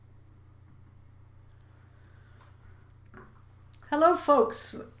Hello,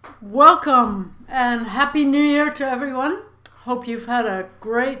 folks. Welcome and Happy New Year to everyone. Hope you've had a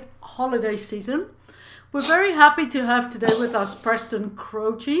great holiday season. We're very happy to have today with us Preston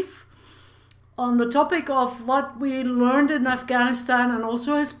Crowchief on the topic of what we learned in Afghanistan and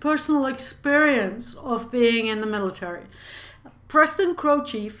also his personal experience of being in the military. Preston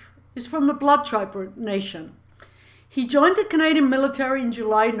Crowchief is from the Blood Tribe Nation. He joined the Canadian military in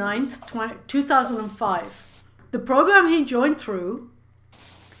July 9th, 2005. The program he joined through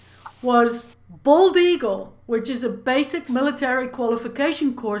was Bold Eagle, which is a basic military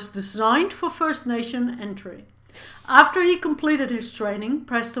qualification course designed for First Nation entry. After he completed his training,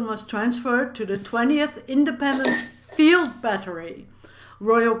 Preston was transferred to the 20th Independent Field Battery,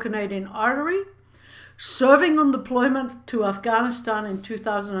 Royal Canadian Artillery, serving on deployment to Afghanistan in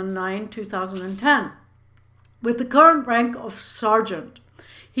 2009-2010, with the current rank of Sergeant.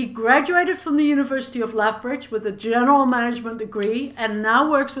 He graduated from the University of Lethbridge with a general management degree and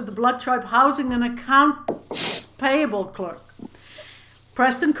now works with the Blood Tribe Housing and Accounts Payable Clerk.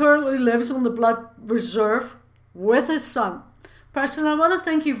 Preston currently lives on the Blood Reserve with his son. Preston, I want to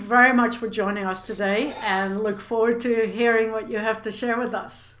thank you very much for joining us today and look forward to hearing what you have to share with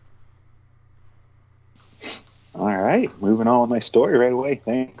us. All right, moving on with my story right away.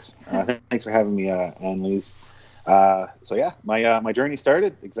 Thanks. Thanks for having me, Anne-Louise. My journey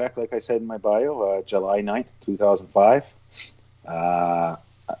started exactly like I said in my bio, July 9th, 2005.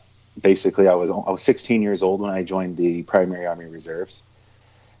 Basically, I was 16 years old when I joined the Primary Army Reserves.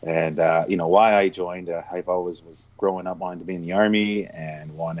 And, why I joined, I've always was growing up wanting to be in the Army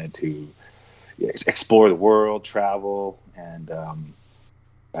and wanted to explore the world, travel. And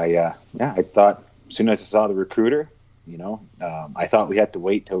I thought as soon as I saw the recruiter, I thought we had to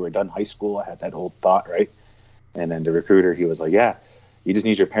wait till we were done high school. I had that old thought, right? And then the recruiter, he was like, yeah, you just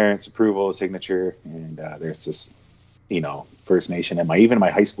need your parents' approval, signature. And there's this, First Nation. And even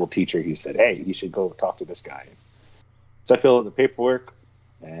my high school teacher, he said, hey, you should go talk to this guy. So I filled out the paperwork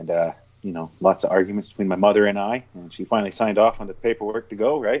and, lots of arguments between my mother and I. And she finally signed off on the paperwork to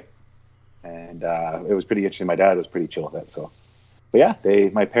go, right? And it was pretty interesting. My dad was pretty chill with that. So, but yeah,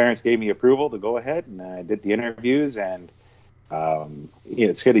 my parents gave me approval to go ahead. And I did the interviews. And,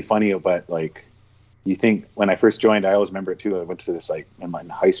 it's really funny, but you think when I first joined, I always remember it too. I went to this in my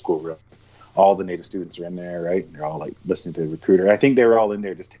high school room. All the Native students are in there, right? And they're all listening to the recruiter. I think they were all in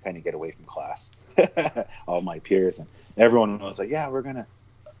there just to kind of get away from class. All my peers and everyone was like, "Yeah, we're gonna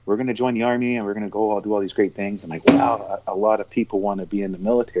join the Army and we're gonna go do all these great things." I'm like, "Wow, a lot of people want to be in the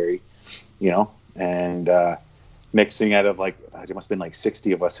military, And mixing out of there must have been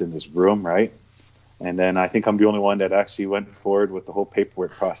 60 of us in this room, right? And then I think I'm the only one that actually went forward with the whole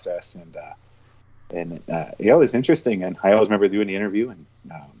paperwork process and it was interesting, and I always remember doing the interview and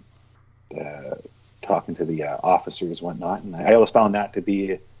talking to the officers and whatnot, and I always found that to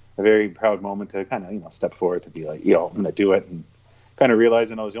be a very proud moment to kind of step forward to be like, I'm going to do it, and kind of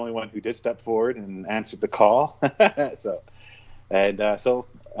realizing I was the only one who did step forward and answered the call. I did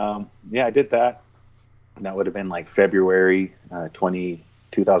that, and that would have been February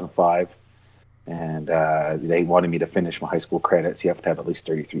 2005. And they wanted me to finish my high school credits. You have to have at least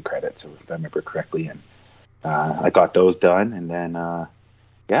 33 credits, if I remember correctly. And I got those done. And then, and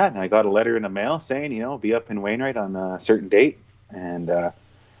I got a letter in the mail saying, be up in Wainwright on a certain date. And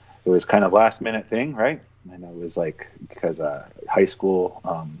it was kind of last minute thing, right? And it was because high school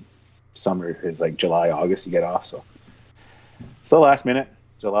summer is July, August, you get off. So last minute,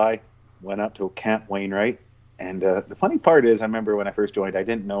 July, went up to Camp Wainwright. And the funny part is, I remember when I first joined, I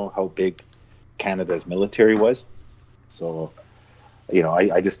didn't know how big Canada's military was. So,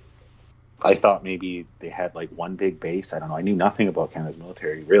 I thought maybe they had one big base. I don't know. I knew nothing about Canada's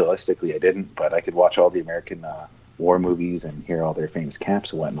military. Realistically, I didn't, but I could watch all the American war movies and hear all their famous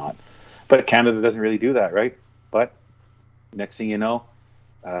camps and whatnot. But Canada doesn't really do that, right? But next thing you know,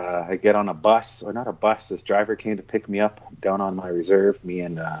 I get on a bus, or not a bus. This driver came to pick me up down on my reserve, me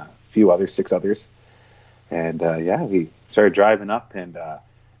and a few others, 6 others. And we started driving up, and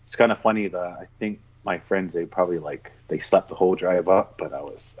it's kind of funny. I think my friends, they probably they slept the whole drive up, but I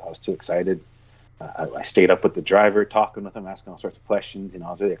was too excited. I stayed up with the driver, talking with him, asking all sorts of questions. I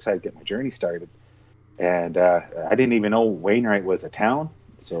was really excited to get my journey started. And I didn't even know Wainwright was a town.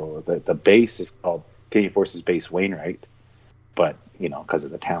 So the base is called Canadian Forces Base Wainwright, but because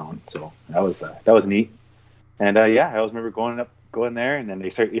of the town. So that was neat. And I always remember going there, and then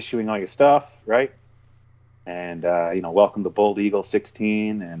they start issuing all your stuff, right? And welcome to Bold Eagle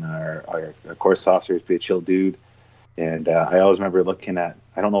 16, and our course officer is a chill dude. And I always remember looking at,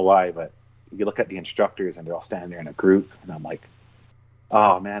 I don't know why, but you look at the instructors and they're all standing there in a group, and I'm like,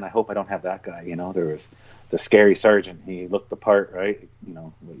 oh man, I hope I don't have that guy. There was the scary sergeant. He looked the part, right?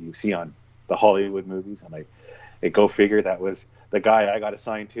 What you see on the Hollywood movies. I'm like, hey, go figure, that was the guy I got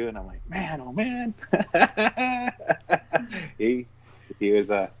assigned to. And I'm like, man, oh man. he he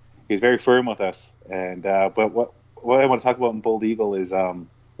was very firm with us. And but what I want to talk about in Bold Eagle is I'm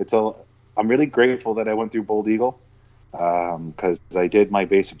really grateful that I went through Bold Eagle, because I did my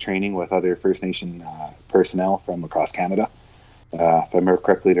basic training with other First Nation personnel from across Canada. If I remember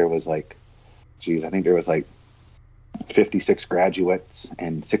correctly, there was I think there was 56 graduates,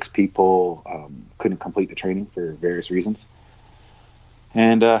 and 6 people couldn't complete the training for various reasons.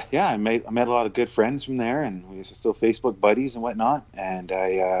 And I met a lot of good friends from there, and we were still Facebook buddies and whatnot. And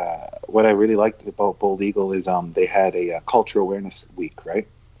what I really liked about Bold Eagle is they had a cultural awareness week, right?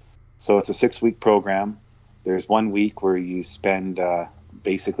 So it's a 6-week program. There's 1 week where you spend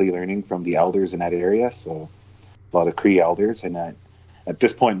basically learning from the elders in that area. So a lot of Cree elders, and at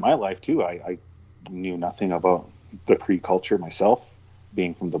this point in my life too, I knew nothing about the Cree culture myself,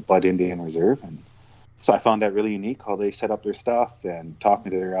 being from the Bud Indian Reserve, and so I found that really unique how they set up their stuff, and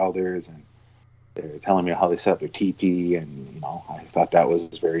talking to their elders, and they're telling me how they set up their teepee, and I thought that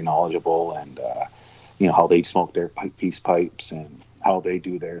was very knowledgeable, and how they smoke their peace pipes, and how they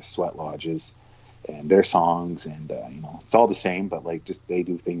do their sweat lodges and their songs, and it's all the same, but just they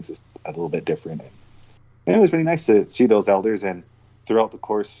do things just a little bit different. And it was really nice to see those elders. And throughout the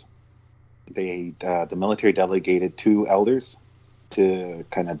course, the military delegated 2 elders to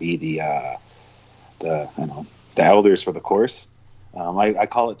kind of be the elders for the course. I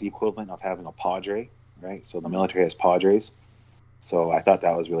call it the equivalent of having a padre, right? So the military has padres. So I thought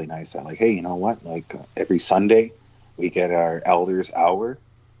that was really nice. I'm like, hey, you know what? Every Sunday we get our elders hour.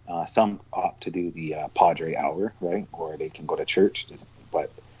 Some opt to do the padre hour, right? Or they can go to church. But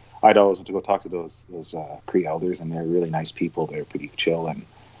I'd always want to go talk to those Cree elders, and they're really nice people. They're pretty chill, and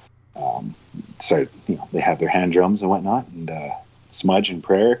they have their hand drums and whatnot, and smudge and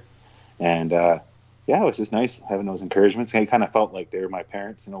prayer, and it was just nice having those encouragements. I kind of felt like they were my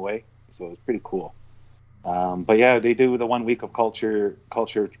parents in a way, so it was pretty cool. But yeah, they do the 1 week of culture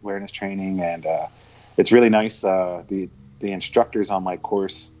awareness training, and it's really nice. The instructors on my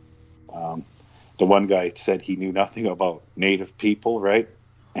course, the one guy said he knew nothing about Native people, right?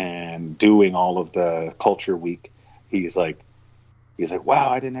 And doing all of the culture week, he's like, wow,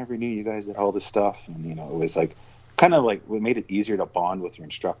 I never knew you guys did all this stuff. And it was kind of it made it easier to bond with your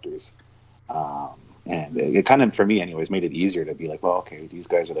instructors. And it kind of, for me anyways, made it easier to be like, well, okay, these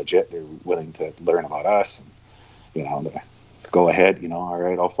guys are legit. They're willing to learn about us. And, go ahead, all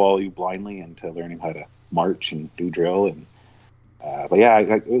right, I'll follow you blindly into learning how to march and do drill. And but yeah,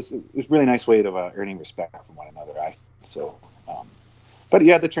 it was a really nice way of earning respect from one another. But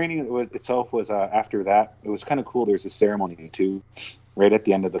yeah, the training itself was after that. It was kind of cool. There's a ceremony too, right at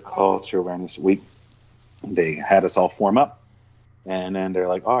the end of the culture awareness week. They had us all form up, and then they're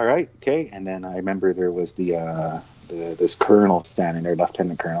like, "All right, okay." And then I remember there was this colonel standing there,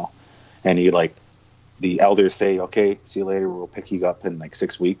 lieutenant colonel, and the elders say, "Okay, see you later. We'll pick you up in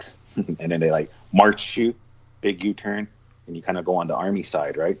 6 weeks," and then they march you, big U-turn, and you kind of go on the army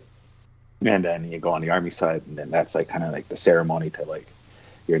side, right? And then you go on the army side, and then that's kind of the ceremony to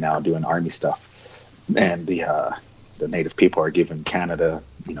you're now doing army stuff. And the Native people are giving Canada,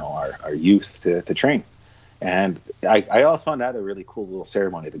 our youth to train. And I always found that a really cool little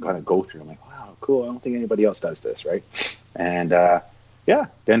ceremony to kind of go through. I'm like, wow, cool. I don't think anybody else does this, right? And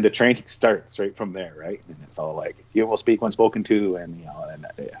then the training starts right from there, right? And it's all you will speak when spoken to, and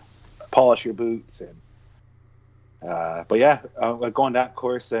polish your boots, and but yeah, going that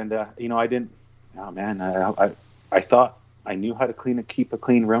course, and I didn't. Oh man, I thought I knew how to keep a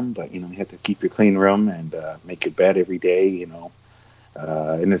clean room, but you have to keep your clean room and make your bed every day, and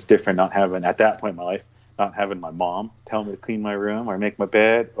it's different not having, at that point in my life, not having my mom tell me to clean my room or make my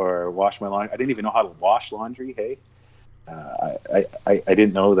bed or wash my laundry. I didn't even know how to wash laundry. Hey, I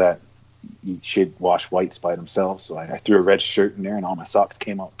didn't know that you should wash whites by themselves, so I threw a red shirt in there, and all my socks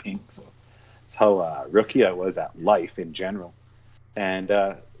came out pink. So that's how rookie I was at life in general. And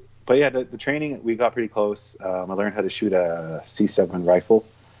but yeah, the training, we got pretty close. I learned how to shoot a C7 rifle,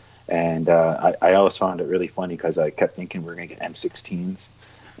 and I always found it really funny because I kept thinking we were going to get M16s,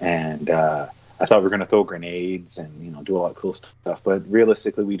 and I thought we were going to throw grenades and do a lot of cool stuff. But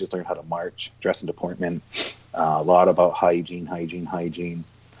realistically, we just learned how to march, dress and deportment, a lot about hygiene, how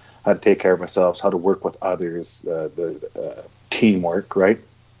to take care of ourselves, how to work with others, the teamwork, right?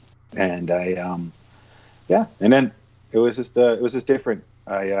 And and then it was just different.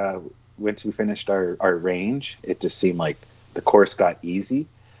 Once we finished our range, it just seemed like the course got easy,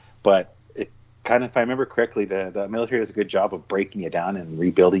 but kind of, if I remember correctly, the military does a good job of breaking you down and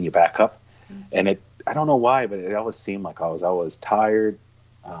rebuilding you back up. And I don't know why, but it always seemed like I was always tired,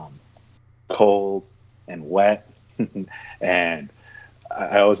 cold, and wet. And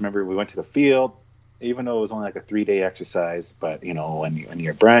I always remember we went to the field, even though it was only like a 3-day exercise. But when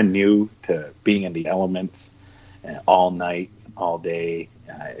you're brand new to being in the elements, all night, all day,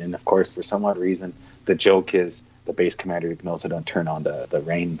 and of course, for some odd reason, the joke is the base commander knows how to turn on the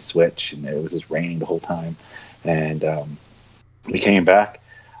rain switch, and it was just raining the whole time. And we came back.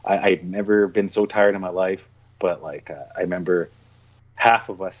 I'd never been so tired in my life, but I remember half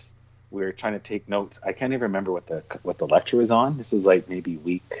of us, we were trying to take notes. I can't even remember what the lecture was on. This was maybe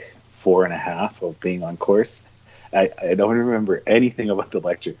week 4.5 of being on course. I don't remember anything about the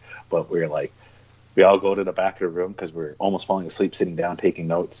lecture, but we all go to the back of the room because we're almost falling asleep sitting down taking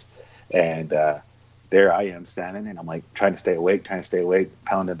notes. And there I am standing, and I'm trying to stay awake,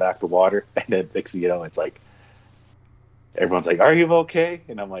 pounding back the water. And then next thing you know, it's everyone's "Are you okay?"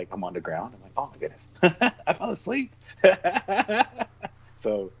 And I'm I'm on the ground. I'm "Oh my goodness, I fell asleep."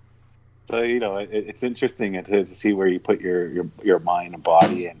 So it's interesting to see where you put your mind and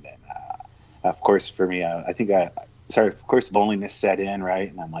body. And then of course for me, I think of course loneliness set in, right?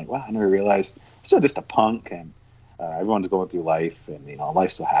 And I'm wow, I never realized I'm still just a punk, and everyone's going through life, and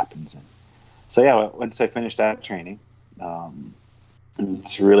life still happens. And so yeah, once I finished that training,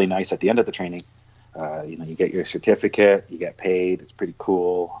 it's really nice at the end of the training. You get your certificate, you get paid. It's pretty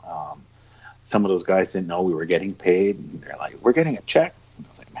cool. Some of those guys didn't know we were getting paid, and they're "We're getting a check." And I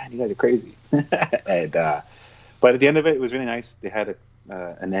was "Man, you guys are crazy." And but at the end of it, it was really nice. They had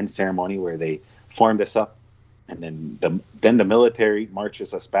an end ceremony where they formed us up, and then the military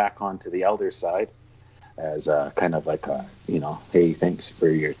marches us back onto the elder side as kind of hey, thanks for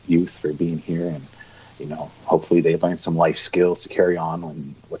your youth for being here, and hopefully they learn some life skills to carry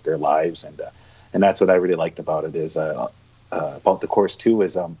on with their lives. And that's what I really liked about it is about the course too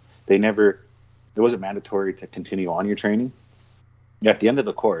is it wasn't mandatory to continue on your training. At the end of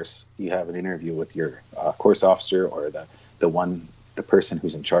the course, you have an interview with your course officer or the person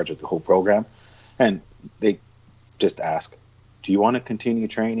who's in charge of the whole program, and they just ask, "Do you want to continue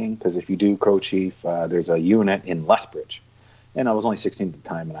training? Because if you do, Crow Chief, there's a unit in Lethbridge." And I was only 16 at the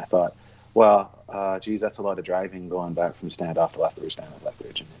time, and I thought, well, geez, that's a lot of driving going back from standoff to Lethbridge, standoff to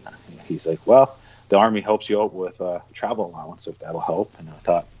Lethbridge. And he's well, the Army helps you out with travel allowance, if that'll help. And I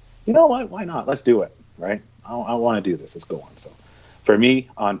thought, you know what, why not? Let's do it, right? I want to do this. Let's go on. So for me,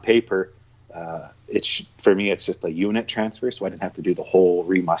 on paper, it's just a unit transfer, so I didn't have to do the whole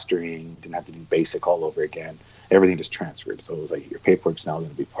remustering, didn't have to do basic all over again. Everything just transferred. So it was your paperwork's now going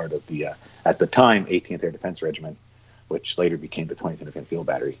to be part of the, at the time, 18th Air Defense Regiment, which later became the 20th Infantry Field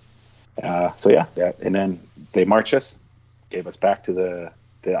Battery. So yeah, and then they marched us, gave us back to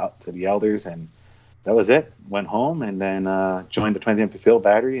the elders, and that was it. Went home, and then joined the 20th Infantry Field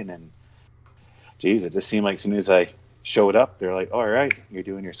Battery, and then, geez, it just seemed like as soon as I showed up, they're all right, you're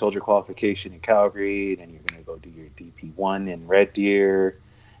doing your soldier qualification in Calgary, and you're going to go do your DP1 in Red Deer,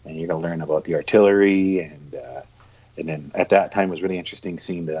 and you're going to learn about the artillery, and then at that time it was really interesting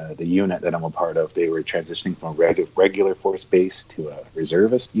seeing the unit that I'm a part of. They were transitioning from a regular force base to a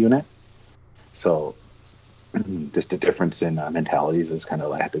reservist unit. So just a difference in mentalities is kind of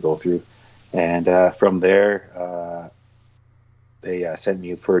what I had to go through. And from there, they sent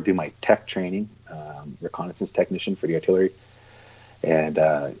me do my tech training, reconnaissance technician for the artillery. And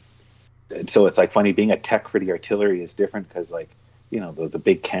so it's funny, being a tech for the artillery is different because the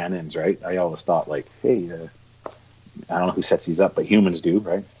big cannons, right? I always thought hey, I don't know who sets these up, but humans do,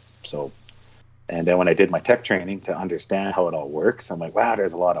 right? So, and then when I did my tech training to understand how it all works, I'm wow,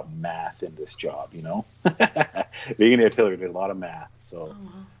 there's a lot of math in this job, Being in the artillery, there's a lot of math. So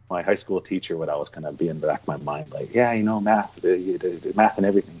my high school teacher would always kind of be in the back of my mind, yeah, math, the math and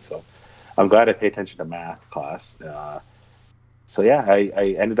everything. So I'm glad I pay attention to math class. So yeah,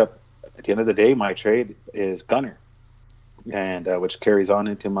 I ended up, at the end of the day, my trade is gunner, and which carries on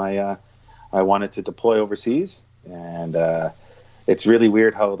into my, I wanted to deploy overseas. And it's really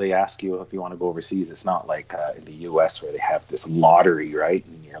weird how they ask you if you want to go overseas. It's not like in the U.S. where they have this lottery, right?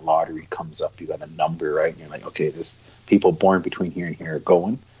 And your lottery comes up, you got a number, right? And you're okay, this people born between here and here are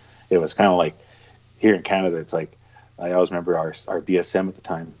going. It was kind of here in Canada, it's I always remember our BSM at the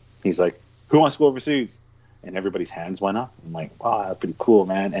time. He's who wants to go overseas? And everybody's hands went up. I'm wow, that's pretty cool,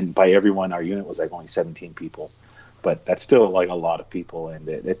 man. And by everyone, our unit was only 17 people. But that's still a lot of people, and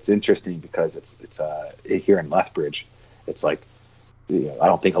it's interesting because it's here in Lethbridge. It's I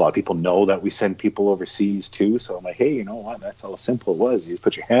don't think a lot of people know that we send people overseas too. So I'm hey, you know what? That's how simple it was. You just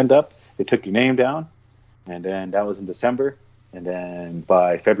put your hand up, they took your name down, and then that was in December. And then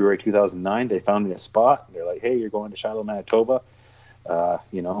by February 2009, they found me a spot. They're like, hey, you're going to Shiloh, Manitoba.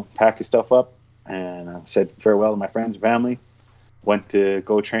 Pack your stuff up. And I said farewell to my friends and family. Went to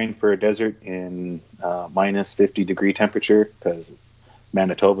go train for a desert in minus 50 degree temperature because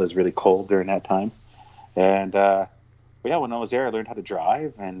Manitoba is really cold during that time. And when I was there, I learned how to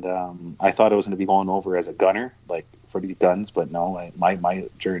drive. And I thought I was going to be going over as a gunner, like for these guns. But no, my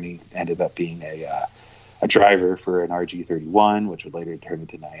journey ended up being a driver for an RG-31, which would later turn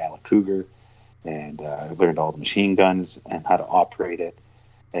into Nyala Cougar. And I learned all the machine guns and how to operate it.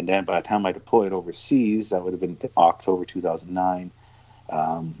 And then by the time I deployed overseas, that would have been October 2009,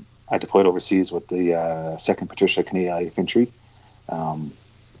 I deployed overseas with the 2nd Patricia Canadian Light Infantry.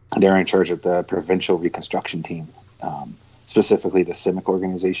 They're in charge of the Provincial Reconstruction Team, specifically the CIMIC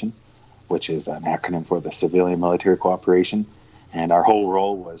organization, which is an acronym for the Civilian Military Cooperation. And our whole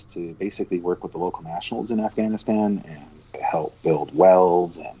role was to basically work with the local nationals in Afghanistan and help build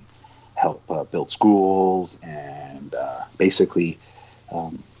wells and help build schools and basically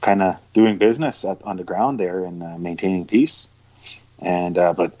kind of doing business on the ground there and maintaining peace. And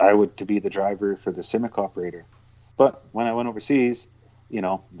but I would to be the driver for the CIMIC operator. But when I went overseas,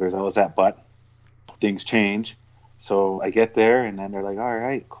 there's always that but. Things change. So I get there and then they're like, all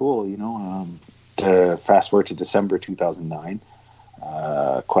right, cool. To fast forward to December 2009,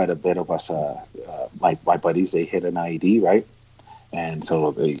 quite a bit of us, my buddies, they hit an IED, right? And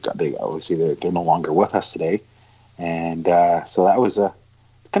so they obviously they're no longer with us today. And so that was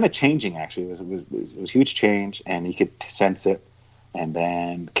kind of changing, actually. It was a huge change, and you could sense it. And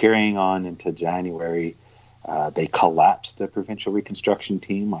then carrying on into January, they collapsed the Provincial Reconstruction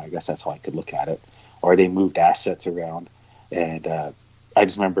Team. I guess that's how I could look at it. Or they moved assets around. And I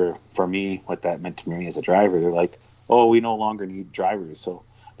just remember, for me, what that meant to me as a driver. They're like, oh, we no longer need drivers. So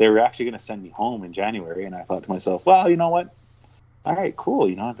they were actually going to send me home in January. And I thought to myself, well, you know what? All right, cool.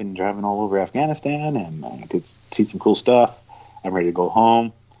 I've been driving all over Afghanistan, and I did see some cool stuff. I'm ready to go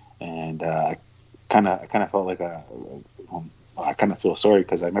home. And I kind of felt like I kind of feel sorry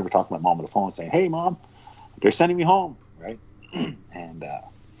because I remember talking to my mom on the phone saying, hey, Mom, they're sending me home, right? And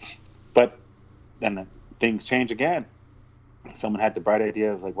but then things change again. Someone had the bright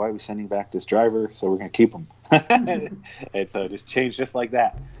idea of like, why are we sending back this driver? So we're going to keep him. And so it just changed just like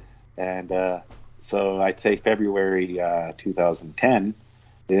that. And so I'd say February 2010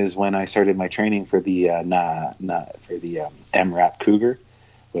 is when I started my training for the MRAP Cougar,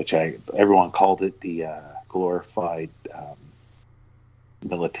 which everyone called it the glorified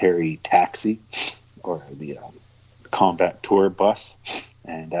military taxi, or the combat tour bus.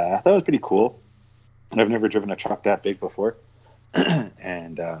 And I thought it was pretty cool. I've never driven a truck that big before.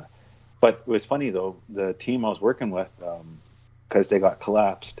 And but it was funny though, the team I was working with, because they got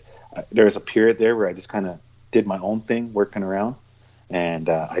collapsed, there was a period there where I just kind of did my own thing working around, and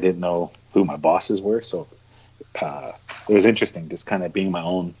I didn't know who my bosses were, so it was interesting just kind of being my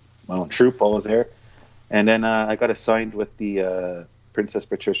own troop while I was there. And then I got assigned with the Princess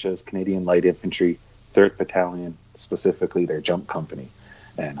Patricia's Canadian Light Infantry 3rd Battalion, specifically their jump company.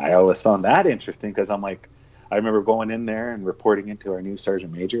 And I always found that interesting because I'm like, I remember going in there and reporting into our new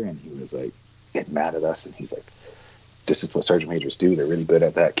Sergeant Major, and he was like getting mad at us, and he's like, this is what Sergeant Majors do. They're really good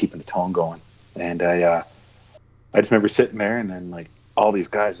at that, keeping the tone going. And I just remember sitting there, and then like all these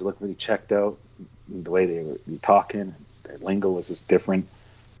guys looked really checked out, the way they were talking, their lingo was just different.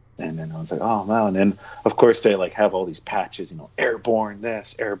 And then I was like, oh wow. And then of course they like have all these patches, airborne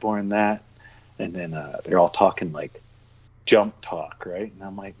this, airborne that, and then they're all talking like jump talk, right? And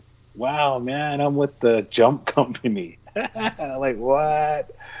I'm like, wow, man, I'm with the jump company. Like,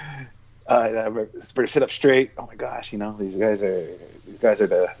 what? I better sit up straight. Oh my gosh, these guys are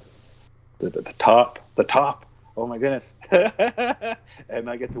the top. Oh my goodness. And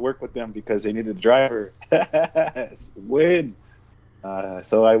I get to work with them because they needed a driver. Win.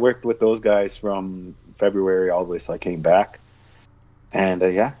 So I worked with those guys from February all the way till I came back. And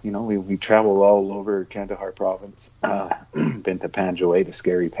we traveled all over Kandahar province. Been to Panjwai, the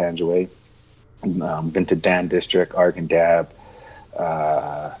scary Panjwai. Been to Dan District, Arghan Dab.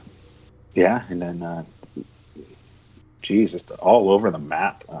 And then just all over the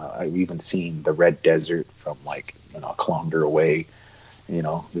map. I've even seen the Red Desert from a kilometer away.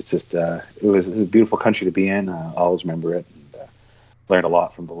 It's just it was a beautiful country to be in. I always remember it. And, learned a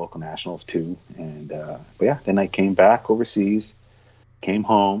lot from the local nationals too. And then I came back overseas. Came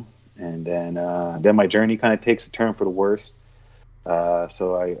home, and then my journey kind of takes a turn for the worse.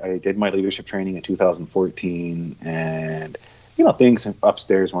 So I did my leadership training in 2014, and things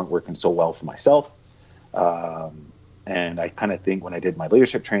upstairs weren't working so well for myself. And I kind of think when I did my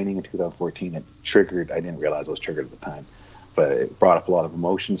leadership training in 2014, it triggered. I didn't realize it was triggered at the time, but it brought up a lot of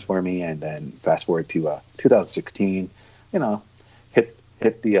emotions for me. And then fast forward to 2016, you know,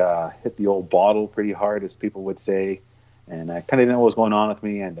 hit the old bottle pretty hard, as people would say, and I kind of didn't know what was going on with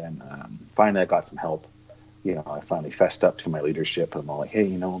me. And then finally, I got some help. You know, I finally fessed up to my leadership. I'm all like, hey,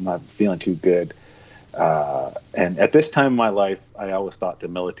 you know, I'm not feeling too good. And at this time in my life, I always thought the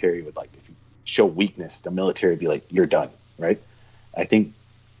military would, like, if you show weakness, the military would be like, you're done, right? I think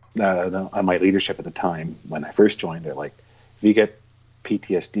my leadership at the time, when I first joined, they're like, if you get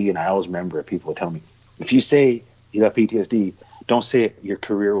PTSD, and I always remember people would tell me, if you say you got PTSD, don't say it, your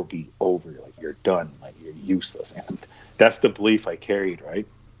career will be over, like you're done, like you're useless. And that's the belief I carried, right?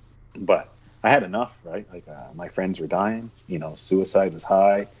 But I had enough, right? Like my friends were dying, you know, suicide was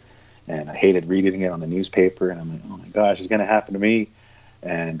high, and I hated reading it on the newspaper. And I'm like, oh my gosh, it's going to happen to me.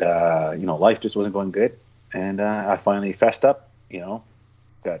 And, you know, life just wasn't going good. And I finally fessed up, you know,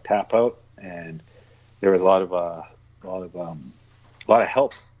 got tap out, and there was a lot of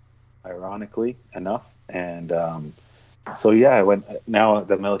help, ironically enough. And so yeah, I went. Now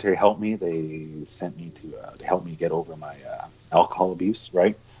the military helped me. They sent me to help me get over my alcohol abuse.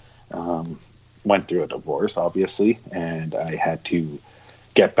 Right, went through a divorce, obviously, and I had to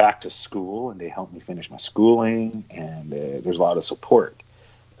get back to school, and they helped me finish my schooling. And there's a lot of support,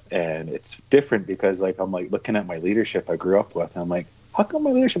 and it's different because, like, I'm like looking at my leadership I grew up with, and I'm like, how come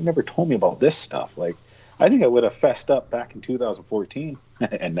my leadership never told me about this stuff? Like, I think I would have fessed up back in 2014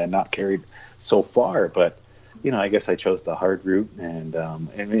 and then not carried so far. But, you know, I guess I chose the hard route. And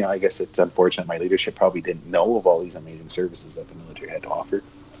you know, I guess it's unfortunate my leadership probably didn't know of all these amazing services that the military had to offer.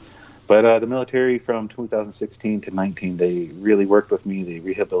 But the military from 2016 to 19, they really worked with me. They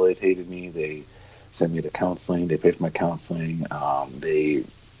rehabilitated me. They sent me to counseling. They paid for my counseling. They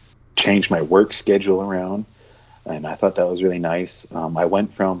changed my work schedule around. And I thought that was really nice. I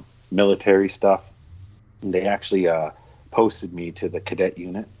went from military stuff. They actually posted me to the cadet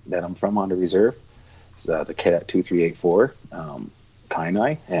unit that I'm from on the reserve. It's the Cadet 2384,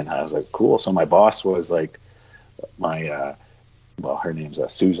 Kainai. And I was like, cool. So my boss was like my, her name's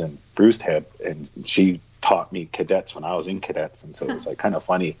Susan Brewsthead, and she taught me cadets when I was in cadets. And so it was like kind of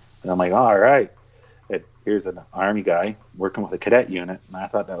funny. And I'm like, oh, all right. Here's an Army guy working with a cadet unit. And I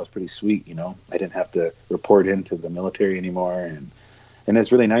thought that was pretty sweet, you know. I didn't have to report into the military anymore. And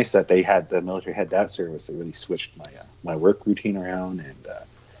it's really nice that the military had that service. It really switched my work routine around. And,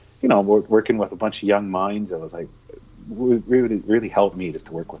 you know, working with a bunch of young minds, it was like, really helped me just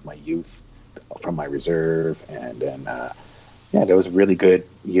to work with my youth from my reserve. And then, yeah, there was a really good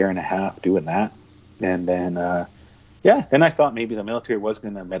year and a half doing that. And then, and I thought maybe the military was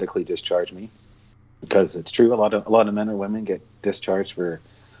going to medically discharge me. Because it's true, a lot of men or women get discharged for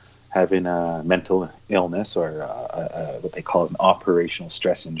having a mental illness or what they call an operational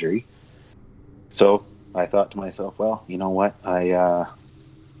stress injury. So I thought to myself, well, you know what, I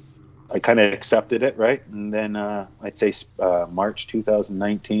kind of accepted it, right? And then I'd say March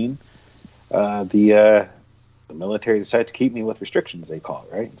 2019, the military decided to keep me with restrictions, they call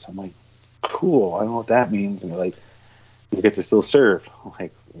it, right? And so I'm like, cool, I don't know what that means. And they're like, you get to still serve. I'm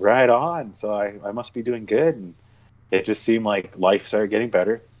like, right on. So I must be doing good. And it just seemed like life started getting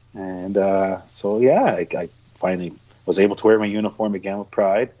better. And so, yeah, I finally was able to wear my uniform again with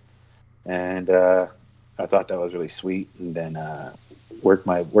pride. And I thought that was really sweet. And then I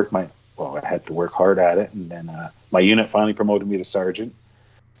had to work hard at it. And then my unit finally promoted me to sergeant.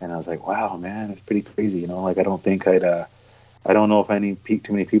 And I was like, wow, man, it's pretty crazy. You know, like, I don't think I don't know if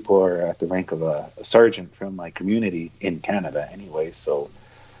too many people are at the rank of a sergeant from my community in Canada anyway. So,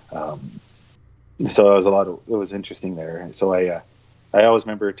 it was interesting there. So I always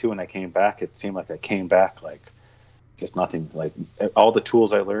remember too, when I came back, it seemed like I came back like just nothing, like all the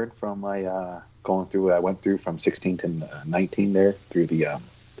tools I learned from my, I went through from 16 to 19 there through the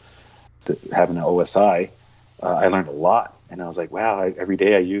having an OSI. I learned a lot. And I was like, wow, every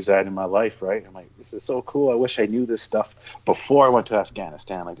day I use that in my life, right? I'm like, this is so cool. I wish I knew this stuff before I went to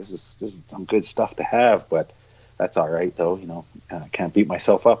Afghanistan. Like, this is some good stuff to have, but that's all right, though. You know, I can't beat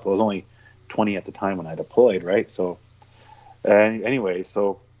myself up. I was only 20 at the time when I deployed, right? So anyway,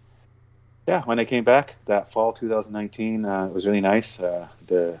 so yeah, when I came back that fall 2019, it was really nice. I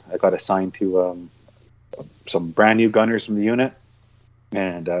got assigned to some brand new gunners from the unit,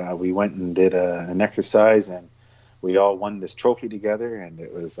 and we went and did an exercise, and we all won this trophy together, and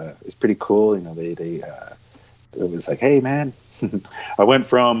it was pretty cool. You know, it was like, hey man, I went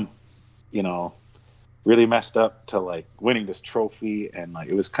from, you know, really messed up to like winning this trophy, and like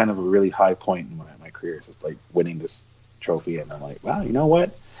it was kind of a really high point in my career. It's just like winning this trophy, and I'm like, wow, you know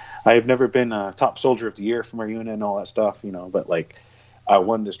what? I've never been a top soldier of the year from our unit and all that stuff, you know, but like I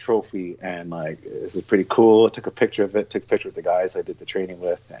won this trophy, and like, this is pretty cool. I took a picture of it, took a picture with the guys I did the training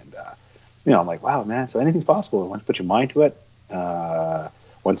with, and I'm like, wow, man, so anything's possible. Once you put your mind to it,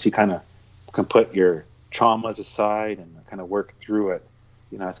 once you kind of can put your traumas aside and kind of work through it,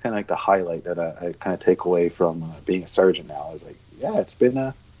 it's kind of like the highlight that I kind of take away from being a sergeant now. Is like, yeah, it's been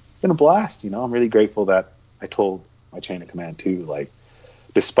a blast. I'm really grateful that I told my chain of command too, like,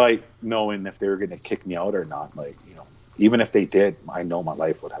 despite knowing if they were going to kick me out or not, like, even if they did, I know my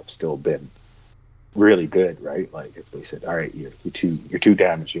life would have still been really good, right? Like, if they said, all right, you're too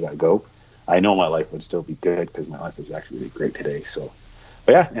damaged, you got to go, I know my life would still be good, because my life is actually really great today. So,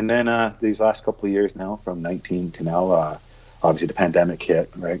 but yeah, and then these last couple of years now, from 19 to now, obviously the pandemic hit,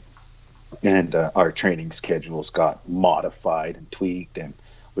 right? And our training schedules got modified and tweaked, and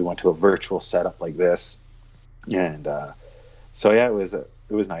we went to a virtual setup like this. And so yeah, it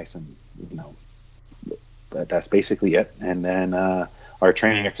was nice, and but that's basically it. And then our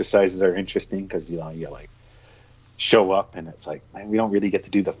training exercises are interesting, because you like show up, and it's like, man, we don't really get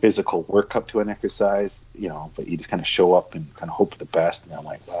to do the physical work up to an exercise, but you just kind of show up and kind of hope for the best. And I'm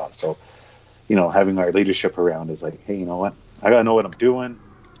like, wow. So having our leadership around is like, hey, you know what? I gotta know what I'm doing.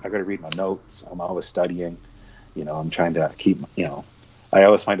 I gotta read my notes. I'm always studying. I'm trying to keep. I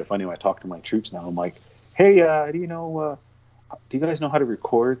always find it funny when I talk to my troops now. I'm like, hey, do you guys know how to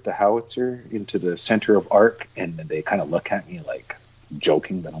record the howitzer into the center of arc? And then they kind of look at me like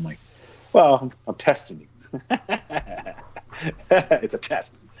joking, but I'm like, well, I'm testing you. It's a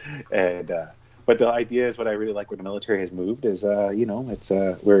test. And but the idea is, what I really like where the military has moved is, it's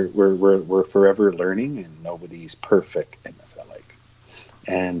we're forever learning, and nobody's perfect, and that's what I like.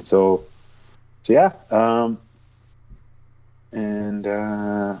 And so yeah.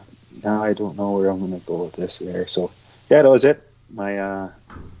 Now I don't know where I'm going to go with this there. So yeah, that was it. My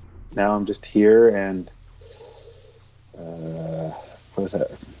now I'm just here, and what was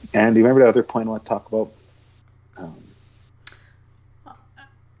that? And do you remember the other point I want to talk about?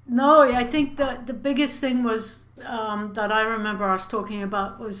 No, I think that the biggest thing was that I remember us talking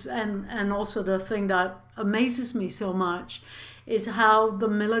about was, and also the thing that amazes me so much, is how the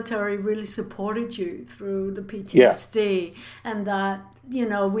military really supported you through the PTSD, and that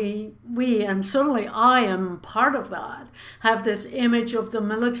we and certainly I am part of that, have this image of the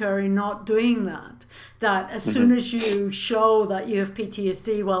military not doing that. That as soon as you show that you have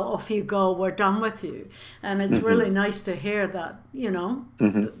PTSD, well, off you go, we're done with you. And it's really nice to hear that,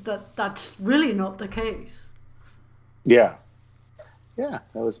 that's really not the case. Yeah, that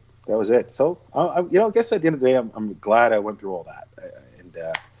was it. So, I guess at the end of the day, I'm glad I went through all that, and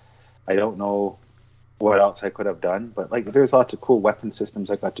I don't know what else I could have done, but like, there's lots of cool weapon systems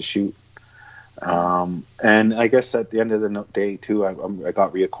I got to shoot. And I guess at the end of the day too, I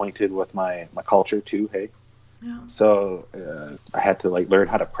got reacquainted with my culture too. Hey, yeah. So I had to learn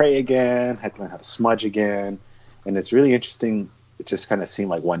how to pray again, had to learn how to smudge again, and it's really interesting. It just kind of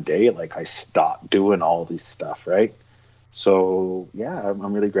seemed like one day, like, I stopped doing all this stuff, right? So yeah,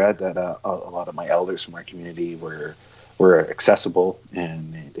 I'm really glad that a lot of my elders from our community were accessible,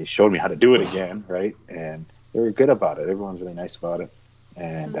 and they showed me how to do it again, right? And they were good about it. Everyone's really nice about it,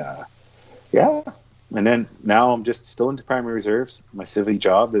 and yeah. And then now I'm just still into primary reserves. My civvy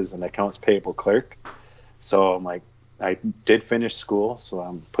job is an accounts payable clerk, so I'm like, I did finish school, so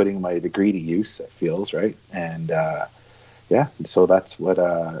I'm putting my degree to use. It feels right, and so that's what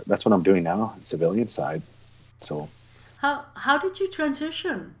I'm doing now, civilian side. So. How did you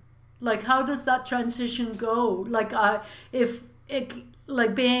transition? Like, how does that transition go? Like, if it,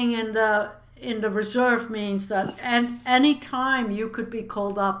 like, being in the reserve means that any time you could be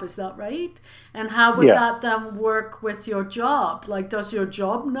called up, is that right? And how would that then work with your job? Like, does your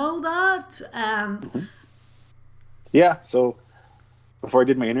job know that? And yeah, so before I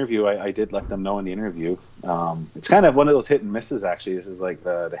did my interview, I did let them know in the interview. It's kind of one of those hit and misses, actually. This is like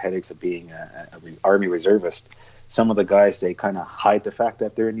the headaches of being an Army reservist. Some of the guys, they kind of hide the fact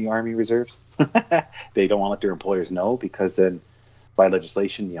that they're in the Army Reserves. They don't want to let their employers know, because then by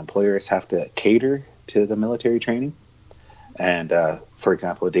legislation, the employers have to cater to the military training. And for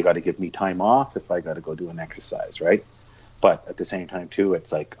example, they got to give me time off if I got to go do an exercise, right? But at the same time too,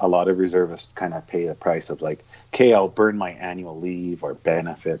 it's like a lot of reservists kind of pay the price of like, okay, I'll burn my annual leave or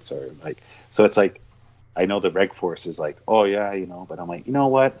benefits, or like, so it's like, I know the Reg Force is like, oh yeah, but I'm like, you know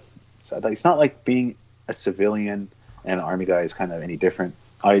what? So it's not like being a civilian and an Army guy is kind of any different.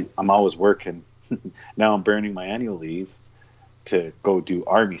 I'm always working. Now I'm burning my annual leave to go do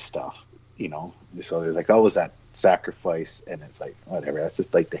Army stuff, So there's like always that sacrifice, and it's like, whatever. That's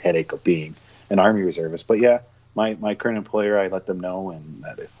just like the headache of being an Army reservist. But yeah, my current employer, I let them know, and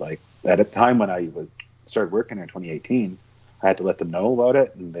that if like at a time when I started working in 2018, I had to let them know about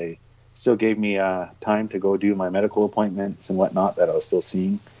it, and they still gave me time to go do my medical appointments and whatnot that I was still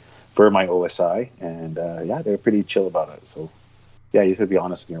seeing for my OSI. And yeah, they were pretty chill about it. So yeah, you should be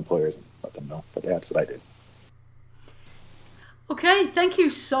honest with your employers and let them know. But yeah, that's what I did. Okay, thank you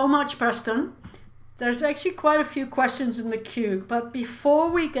so much, Preston. There's actually quite a few questions in the queue, but before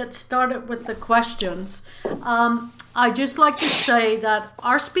we get started with the questions, I'd just like to say that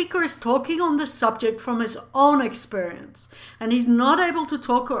our speaker is talking on this subject from his own experience, and he's not able to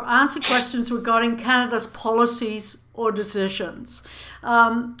talk or answer questions regarding Canada's policies or decisions.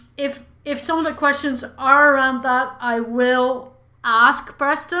 If some of the questions are around that, I will ask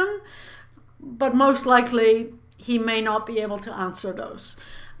Preston, but most likely he may not be able to answer those.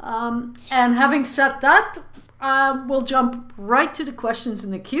 And having said that, we'll jump right to the questions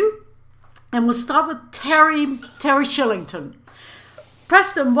in the queue. And we'll start with Terry Shillington.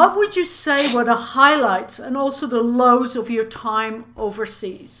 Preston, what would you say were the highlights and also the lows of your time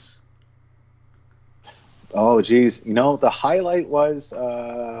overseas? Oh, geez. The highlight was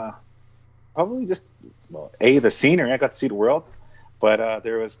probably just, the scenery. I got to see the world. But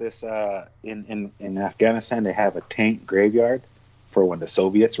there was this, in Afghanistan, they have a tank graveyard for when the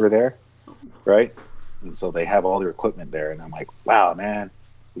Soviets were there, right? And so they have all their equipment there. And I'm like, wow, man,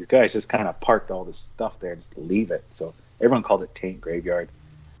 these guys just kind of parked all this stuff there just to leave it. So everyone called it tank graveyard.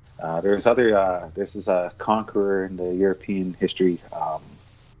 There's this is a conqueror in the European history. I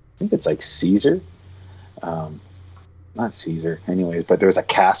think it's like Caesar. Not Caesar, anyways, but there's a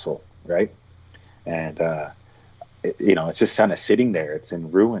castle, right? And, it's just kind of sitting there. It's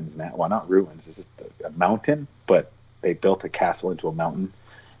in ruins now. Well, not ruins. It's just a mountain, but they built a castle into a mountain.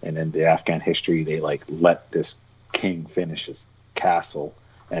 And in the Afghan history, they let this king finish his castle.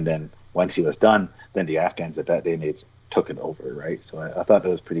 And then once he was done, then the Afghans at that day, they took it over, right? So I thought that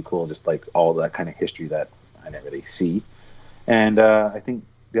was pretty cool, just all that kind of history that I didn't really see. And I think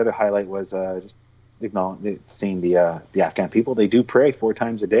the other highlight was just seeing the Afghan people. They do pray 4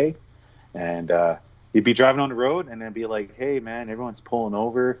 times a day. And you'd be driving on the road and then be like, hey, man, everyone's pulling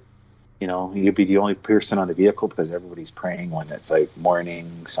over. You'd be the only person on the vehicle because everybody's praying when it's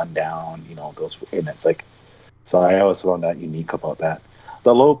morning, sundown, goes, and it's so I always found that unique about that.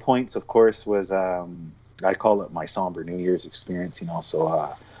 The low points, of course, was, I call it my somber New Year's experience,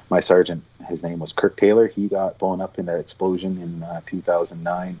 so my sergeant, his name was Kirk Taylor. He got blown up in an explosion in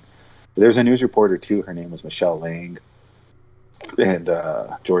 2009. There's a news reporter too. Her name was Michelle Lang. And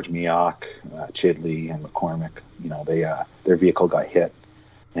George Mioch, Chidley, and McCormick, their vehicle got hit.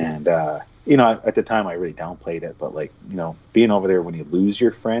 And, at the time I really downplayed it, but being over there when you lose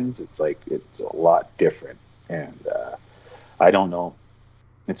your friends, it's a lot different. And I don't know,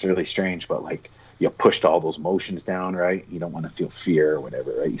 it's really strange, but you pushed all those emotions down, right? You don't want to feel fear or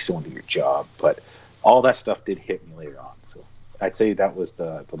whatever, right? You still want to do your job, but all that stuff did hit me later on. So I'd say that was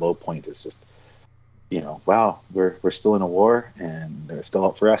the low point, is just, wow, we're still in a war and they're still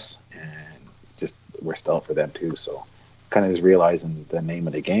out for us, and just we're still out for them too. So kind of just realizing the name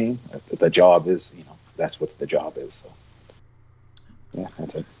of the game, the job is, that's what the job is. So yeah,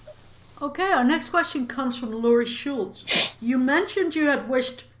 that's it. Okay, our next question comes from Laurie Schultz. You mentioned you had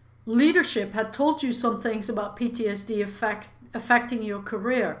wished leadership had told you some things about PTSD affecting your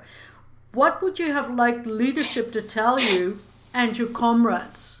career. What would you have liked leadership to tell you and your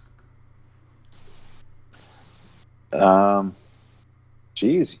comrades? I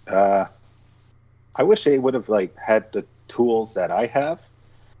wish they would have had the tools that I have,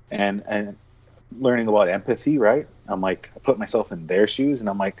 and learning about empathy, right? I'm I put myself in their shoes, and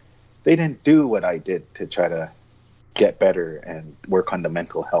I'm they didn't do what I did to try to get better and work on the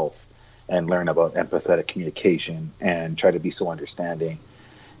mental health and learn about empathetic communication and try to be so understanding,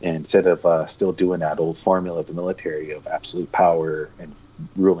 instead of still doing that old formula of the military of absolute power and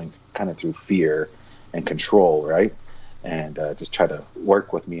ruling kind of through fear and control, right? And just try to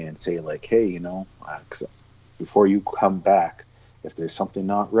work with me and say hey, 'cause before you come back, if there's something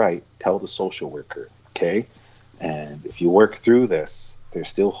not right, tell the social worker, okay? And if you work through this, there's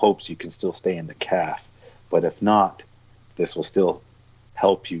still hopes you can still stay in the CAF. But if not, this will still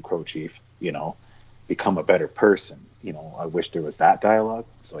help you, Crow Chief, become a better person. I wish there was that dialogue.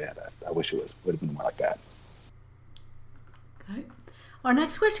 So yeah, I wish would have been more like that. Okay. Our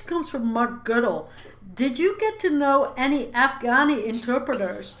next question comes from Mark Goodall. Did you get to know any Afghani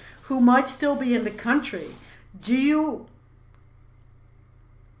interpreters who might still be in the country? Do you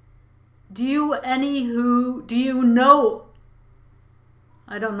know,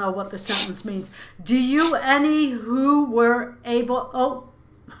 I don't know what the sentence means. Do you any who were able,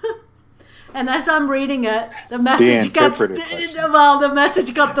 and as I'm reading it, the message got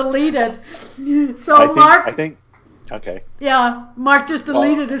deleted. So I Okay. Yeah, Mark just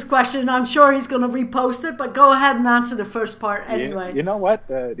deleted his question. I'm sure he's going to repost it, but go ahead and answer the first part anyway. You know what?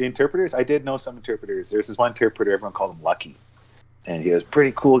 The interpreters, I did know some interpreters. There's this one interpreter, everyone called him Lucky. And he was a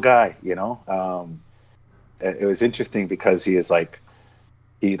pretty cool guy, you know. It was interesting because he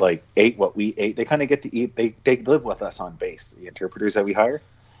ate what we ate. They kind of get to eat. They live with us on base, the interpreters that we hire.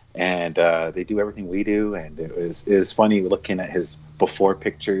 And they do everything we do, and it was funny looking at his before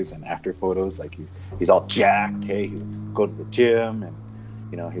pictures and after photos. Like he's all jacked. Hey, he would go to the gym, and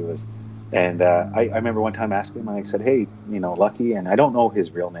you know he was. And I remember one time asking him, I said, "Hey, you know, Lucky," and I don't know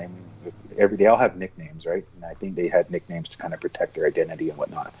his real name. They all have nicknames, right? And I think they had nicknames to kind of protect their identity and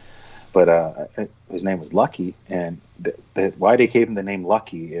whatnot. But his name was Lucky, and why they gave him the name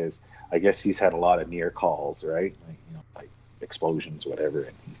Lucky is, I guess he's had a lot of near calls, right? Like, you know, like explosions, whatever.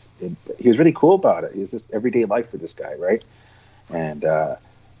 And he was really cool about it. It's just everyday life for this guy, right? And I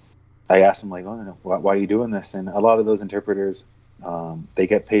asked him, like, "Oh, no, why are you doing this?" And a lot of those interpreters, they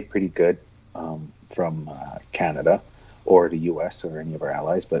get paid pretty good from Canada or the U.S. or any of our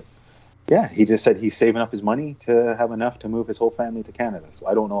allies. But yeah, he just said he's saving up his money to have enough to move his whole family to Canada. So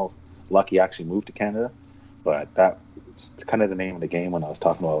I don't know if Lucky actually moved to Canada, but that's kind of the name of the game when I was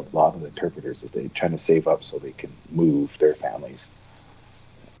talking about a lot of the interpreters, is they're trying to save up so they can move their families.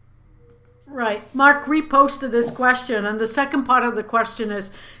 Right. Mark reposted his question, and the second part of the question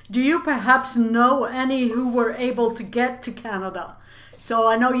is, do you perhaps know any who were able to get to Canada? So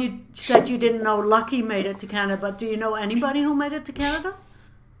I know you said you didn't know Lucky made it to Canada, but do you know anybody who made it to Canada?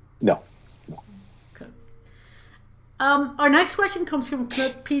 No. Okay. Our next question comes from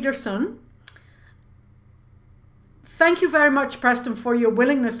Knut Peterson. Thank you very much, Preston, for your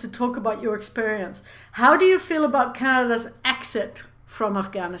willingness to talk about your experience. How do you feel about Canada's exit from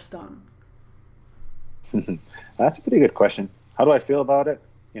Afghanistan? That's a pretty good question. How do I feel about it?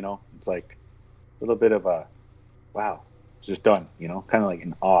 You know, it's like a little bit of a, wow, it's just done, you know, kind of like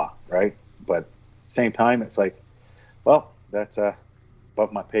in awe, right? But same time, it's like, well, that's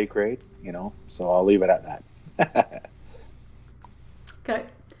above my pay grade, you know, so I'll leave it at that. Okay.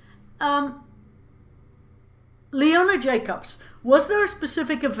 Leona Jacobs, was there a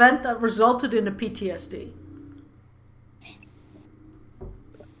specific event that resulted in the PTSD?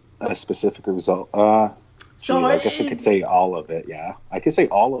 A specific result? So I guess I could say all of it, yeah. I could say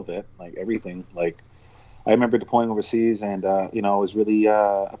all of it, like everything. Like, I remember deploying overseas, and, you know, I was really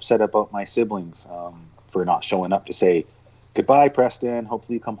upset about my siblings for not showing up to say, "Goodbye, Preston,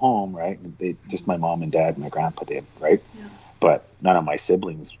 hopefully you come home," right? Just my mom and dad and my grandpa did, right? Yeah. But none of my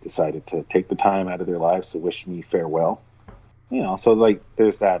siblings decided to take the time out of their lives to wish me farewell. You know, so like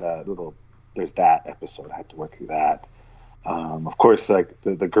there's that episode. I had to work through that. Of course, like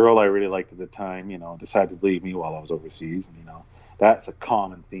the girl I really liked at the time, you know, decided to leave me while I was overseas, and you know, that's a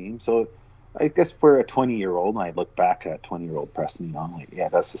common theme. So I guess for a 20-year-old, I look back at 20-year-old Preston, you know, I'm like, yeah,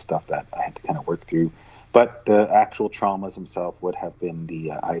 that's the stuff that I had to kind of work through. But the actual traumas themselves would have been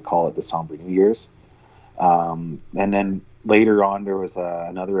I call it the somber New Years. And then later on, there was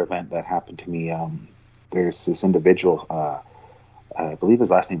another event that happened to me. There's this individual, I believe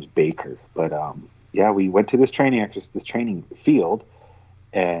his last name is Baker, but yeah, we went to this training field,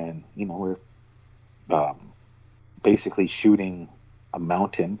 and you know, we're basically shooting a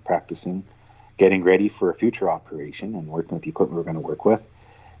mountain, practicing, getting ready for a future operation, and working with the equipment we're going to work with.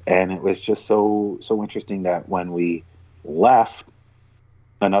 And it was just so interesting that when we left,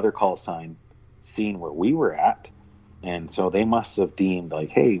 another call sign seen where we were at, and so they must have deemed like,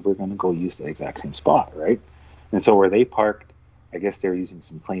 hey, we're going to go use the exact same spot, right? And so where they parked, I guess they're using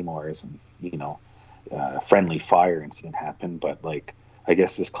some claymores, and you know, a friendly fire incident happened, but like I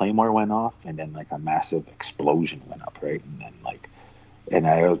guess this claymore went off, and then like a massive explosion went up, right? And then like, and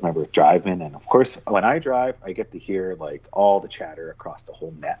I always remember driving, and of course when I drive, I get to hear like all the chatter across the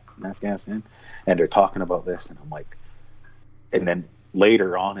whole net in Afghanistan, and they're talking about this, and I'm like, and then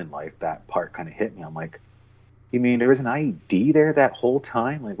later on in life, that part kind of hit me. I'm like, you mean there was an IED there that whole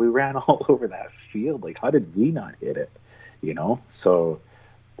time? Like we ran all over that field. Like how did we not hit it? You know? So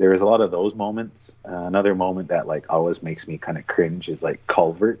there was a lot of those moments. Another moment that like always makes me kind of cringe is like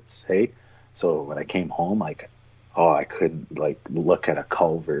culverts. Hey, so when I came home, like, oh, I couldn't like look at a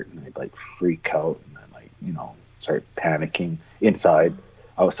culvert, and I'd like freak out, and then like, you know, start panicking inside.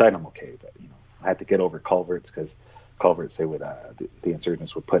 Outside I'm okay, but you know, I had to get over culverts because culverts, they would the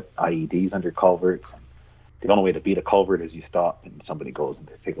insurgents would put IEDs under culverts, and the only way to beat a culvert is you stop and somebody goes and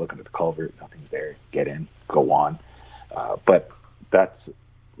they take a look under the culvert, nothing's there, get in, go on. But that's,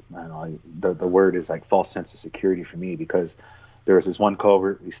 I don't know, the word is like false sense of security for me, because there was this one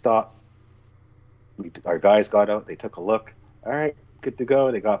culvert, we stopped, our guys got out, they took a look, all right, good to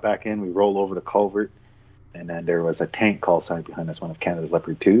go, they got back in, we roll over the culvert, And then there was a tank call sign behind us, one of Canada's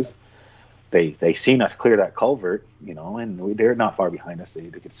Leopard 2s. They seen us clear that culvert, and they're not far behind us. They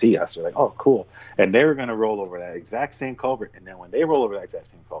could see us. They're like, oh, cool. And they were going to roll over that exact same culvert. And then when they roll over that exact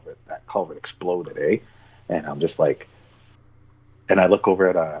same culvert, that culvert exploded, eh? And I'm just like, and I look over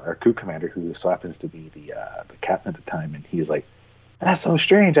at our crew commander, who so happens to be the captain at the time, and he's like, that's so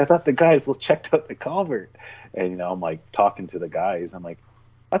strange. I thought the guys checked out the culvert. And, I'm like talking to the guys. I'm like,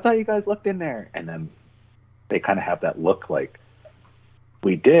 I thought you guys looked in there. And then they kind of have that look like,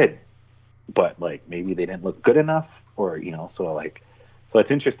 we did, but like maybe they didn't look good enough, or so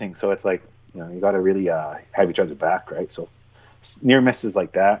it's interesting. So it's like, you got to really have each other back, right? So near misses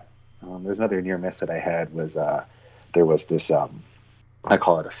like that. There's another near miss that I had was there was this I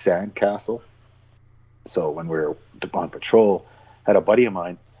call it a sand castle. So when we were on patrol, I had a buddy of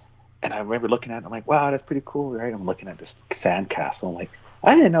mine, and I remember looking at it, I'm like, wow, that's pretty cool, right? I'm looking at this sand castle. I'm like,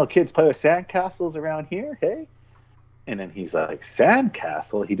 I didn't know kids play with sand castles around here, hey? And then he's like, sand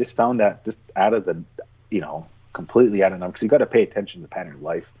castle? He just found that just out of the, completely out of number, because you got to pay attention to the pattern of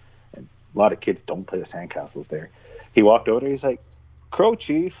life. And a lot of kids don't play with sand castles there. He walked over there, he's like, Crow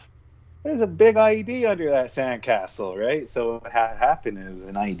Chief, there's a big IED under that sand castle, right? So what happened is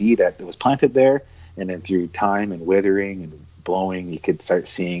an IED that was planted there, and then through time and withering and blowing, you could start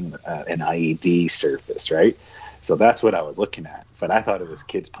seeing an IED surface, right? So that's what I was looking at. But I thought it was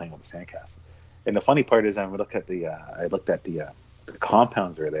kids playing with the sandcastle. And the funny part is, I looked at the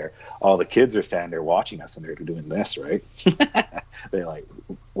compounds that are there. All the kids are standing there watching us, and they're doing this, right? They're like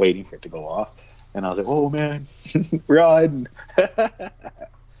waiting for it to go off. And I was like, "Oh man, run!"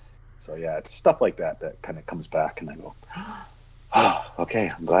 So yeah, it's stuff like that kind of comes back, and I go, "Oh, okay,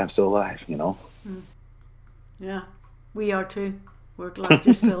 I'm glad I'm still alive." Yeah, we are too. We're glad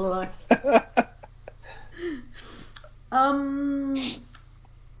you're still alive.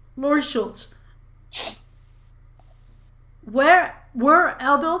 Laurie Schultz, were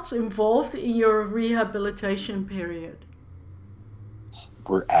adults involved in your rehabilitation period?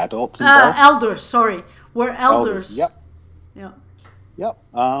 Were adults involved? Elders, sorry. Were elders? Yep. Yeah. Yep.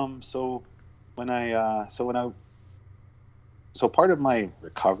 So part of my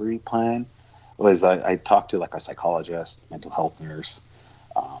recovery plan was I talked to like a psychologist, mental health nurse.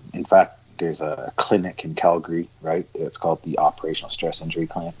 In fact, there's a clinic in Calgary, right? It's called the Operational Stress Injury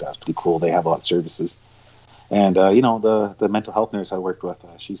Clinic. That's pretty cool. They have a lot of services. And, the mental health nurse I worked with,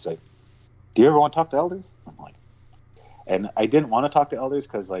 she's like, do you ever want to talk to elders? I'm like, and I didn't want to talk to elders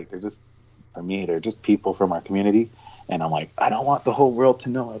because, like, they're just people from our community. And I'm like, I don't want the whole world to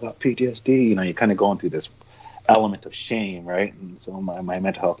know about PTSD. You kind of go into this element of shame, right? And so my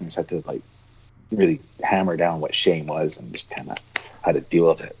mental health nurse had to, like, really hammer down what shame was and just kind of how to deal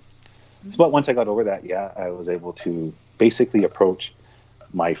with it. But once I got over that, I was able to basically approach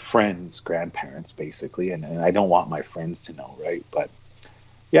my friends' grandparents, basically, and I don't want my friends to know, right? But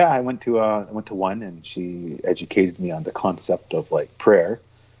I went to one, and she educated me on the concept of like prayer,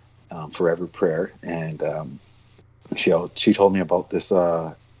 forever prayer, and she told me about this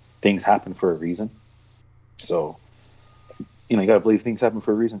things happen for a reason. So you got to believe things happen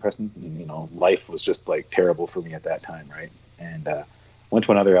for a reason, Preston. And, life was just like terrible for me at that time, right? And went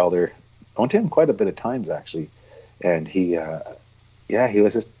to another elder. I went to him quite a bit of times actually, and he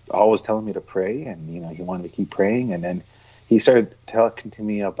was just always telling me to pray, and he wanted to keep praying, and then he started talking to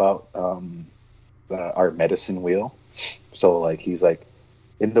me about our medicine wheel. So like he's like,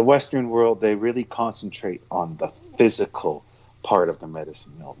 in the Western world, they really concentrate on the physical part of the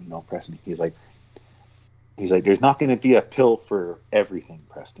medicine. Preston. He's like, there's not going to be a pill for everything,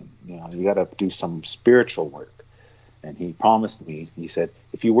 Preston. You got to do some spiritual work. And he promised me, he said,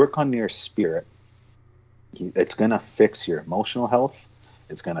 if you work on your spirit, it's going to fix your emotional health.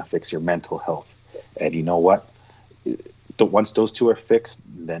 It's going to fix your mental health. And you know what? Once those two are fixed,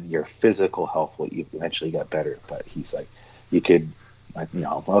 then your physical health will eventually get better. But he's like, you could, I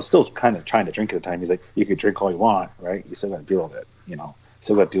was still kind of trying to drink at the time. He's like, you could drink all you want, right? You still got to deal with it,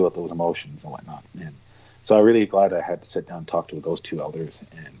 still got to deal with those emotions and whatnot. And so I'm really glad I had to sit down and talk to those two elders.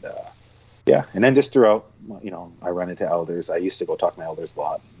 And, and then just throughout, I run into elders. I used to go talk to my elders a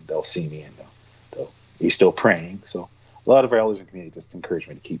lot. They'll see me and you're still praying. So a lot of our elders in the community just encourage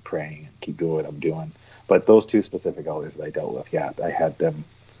me to keep praying and keep doing what I'm doing. But those two specific elders that I dealt with, I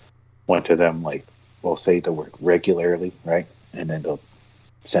went to them like, we'll say to work regularly, right? And then they'll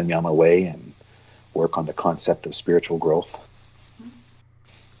send me on my way and work on the concept of spiritual growth.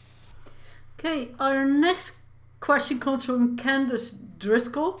 Okay, our next question comes from Candace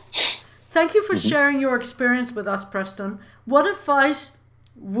Driscoll. Thank you for sharing your experience with us, Preston. What advice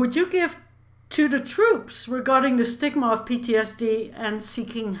would you give to the troops regarding the stigma of PTSD and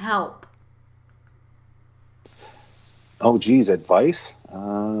seeking help? Oh, geez, advice.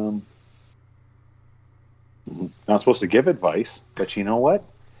 Not supposed to give advice, but you know what?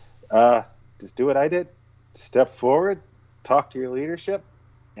 Just do what I did. Step forward, talk to your leadership,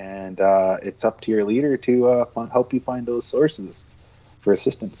 and it's up to your leader to help you find those sources for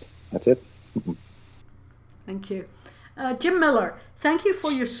assistance. That's it. Thank you. Jim Miller, thank you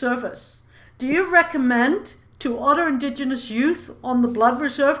for your service. Do you recommend to other Indigenous youth on the Blood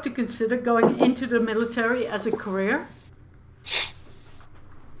Reserve to consider going into the military as a career?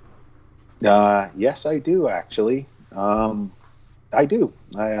 Yes, I do actually. I do.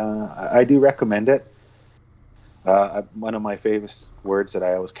 I do recommend it. One of my favorite words that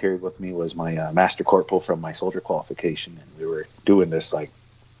I always carried with me was my master corporal from my soldier qualification, and we were doing this like,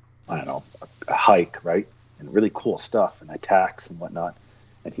 I don't know, a hike, right, and really cool stuff and attacks and whatnot.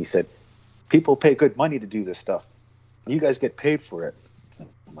 And he said, "People pay good money to do this stuff. You guys get paid for it." And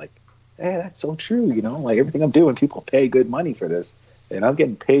I'm like, "Hey, that's so true. You know, like everything I'm doing, people pay good money for this, and I'm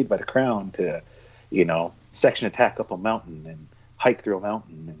getting paid by the crown to, you know, section attack up a mountain and hike through a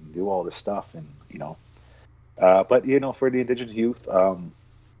mountain and do all this stuff." And you know. But you know, for the Indigenous youth,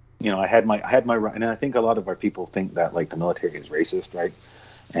 you know, I had my, and I think a lot of our people think that like the military is racist, right?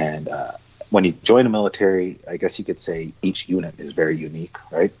 And when you join the military, I guess you could say each unit is very unique,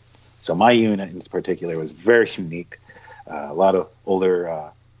 right? So my unit in particular was very unique. A lot of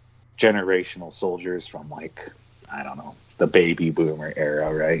older generational soldiers from like, I don't know, the baby boomer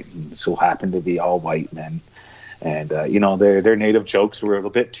era, right? And so happened to be all white men. And, you know, their native jokes were a little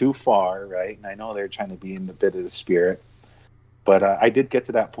bit too far, right? And I know they're trying to be in a bit of the spirit. But I did get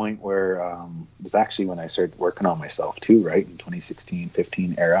to that point where it was actually when I started working on myself too, right? In 2016,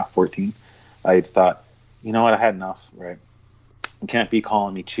 15 era, 14. I thought, you know what, I had enough, right? You can't be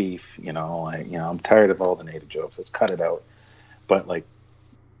calling me chief, you know, I'm tired of all the native jokes. Let's cut it out. But like,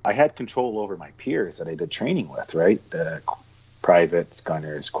 I had control over my peers that I did training with, right? The privates,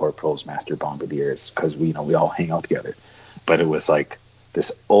 gunners, corporals, master bombardiers, because we all hang out together. But it was like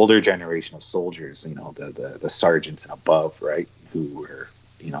this older generation of soldiers, you know, the sergeants and above, right, who were,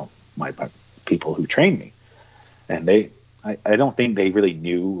 you know, my people who trained me, and I don't think they really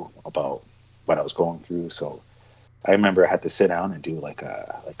knew about what I was going through. So I remember I had to sit down and do like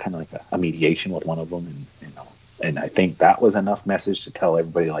a mediation with one of them, and you know, and I think that was enough message to tell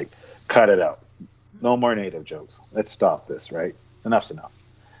everybody like, cut it out. No more native jokes. Let's stop this, right? Enough's enough.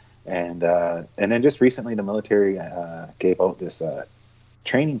 And then just recently, the military gave out this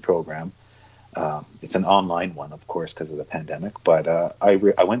training program. It's an online one, of course, because of the pandemic. But I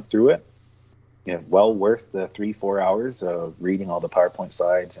went through it. You know, well worth the 3-4 hours of reading all the PowerPoint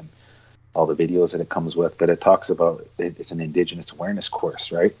slides and all the videos that it comes with. But it talks about it's an Indigenous awareness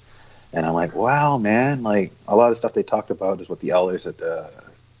course, right? And I'm like, wow, man! Like a lot of stuff they talked about is what the elders at the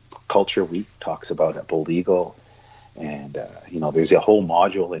Culture Week talks about at Bold Eagle, and you know, there's a whole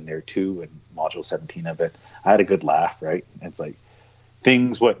module in there too, and module 17 of it. I had a good laugh, right? And it's like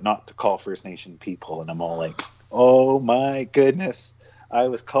things what not to call First Nation people, and I'm all like, oh my goodness, I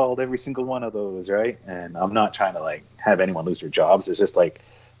was called every single one of those, right? And I'm not trying to like have anyone lose their jobs. It's just like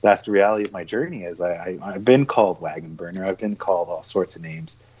that's the reality of my journey. Is I've been called wagon burner, I've been called all sorts of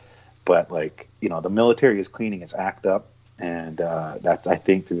names, but like, you know, the military is cleaning its act up. And that's, I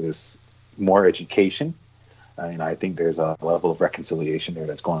think, through this more education. I think there's a level of reconciliation there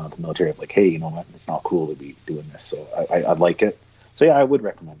that's going on with the military of like, hey, you know what, it's not cool to be doing this. So I'd like it. So yeah, I would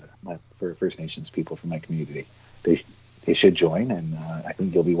recommend it for First Nations people from my community. They should join, and I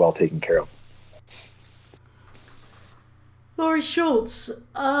think you'll be well taken care of. Laurie Schultz,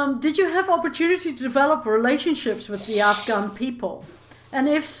 did you have opportunity to develop relationships with the Afghan people? And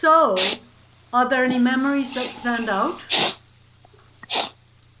if so, are there any memories that stand out?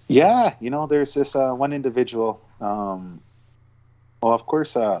 Yeah, you know, there's this one individual. Well, of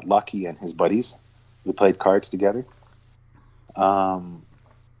course, Lucky and his buddies. We played cards together. And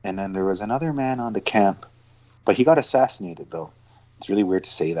then there was another man on the camp, but he got assassinated, though. It's really weird to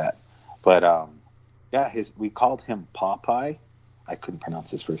say that. But yeah, we called him Popeye. I couldn't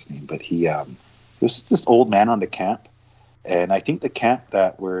pronounce his first name, but he was just this old man on the camp. And I think the camp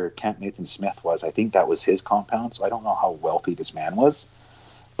where Camp Nathan Smith was, I think that was his compound. So I don't know how wealthy this man was,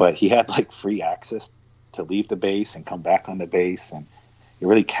 but he had like free access to leave the base and come back on the base. And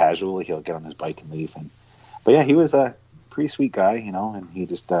really casually, he'll get on his bike and leave. But yeah, he was a pretty sweet guy, you know, and he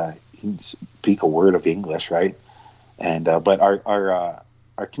just, he didn't speak a word of English, right? And, but our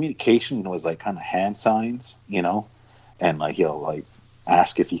communication was like kind of hand signs, you know, and like, he'll like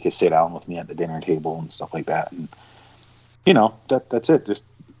ask if he could sit down with me at the dinner table and stuff like that. And, you know, that's it. Just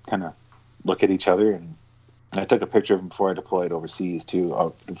kind of look at each other. And I took a picture of him before I deployed overseas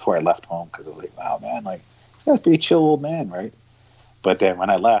too, before I left home, because I was like, wow, man, like a pretty chill old man, right? But then when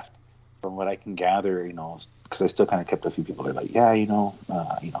I left, from what I can gather, because I still kind of kept a few people that are like, yeah,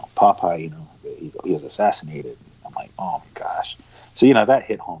 Popeye, he was assassinated. I'm like, oh my gosh. So, that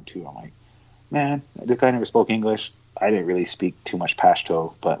hit home too. I'm like, man, this guy never spoke English. I didn't really speak too much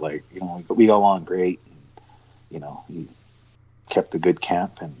Pashto, but we got along great. And, he kept a good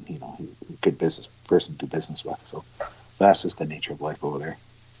camp, and he's a good business person to do business with. So that's just the nature of life over there.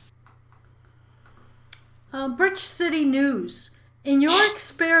 Bridge City News. In your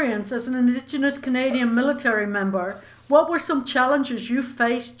experience as an Indigenous Canadian military member, what were some challenges you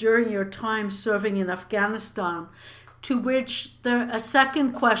faced during your time serving in Afghanistan? To which a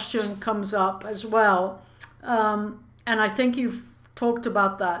second question comes up as well. And I think you've talked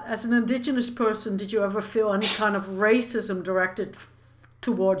about that. As an Indigenous person, did you ever feel any kind of racism directed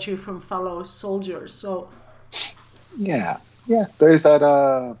towards you from fellow soldiers? So, yeah, there's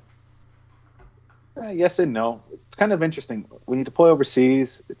that. Yes and no. It's kind of interesting when you deploy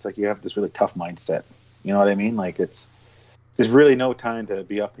overseas. It's like you have this really tough mindset. You know what I mean? Like there's really no time to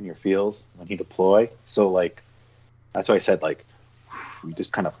be up in your feels when you deploy. So that's why I said we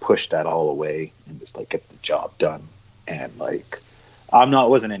just kind of push that all away and just get the job done. And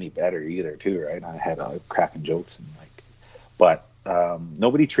wasn't any better either too, right? I had cracking jokes and but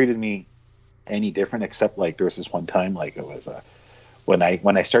nobody treated me any different except there was this one time it was when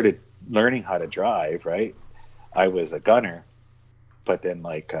I started learning how to drive, right? I was a gunner, but then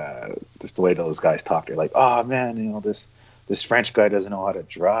just the way those guys talk, they're like, oh man, this French guy doesn't know how to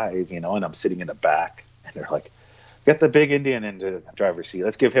drive, and I'm sitting in the back and they're like, get the big Indian into the driver's seat,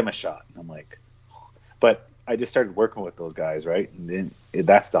 let's give him a shot. And I'm like, but I just started working with those guys, right? And then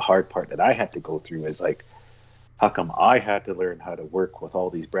that's the hard part that I had to go through is how come I had to learn how to work with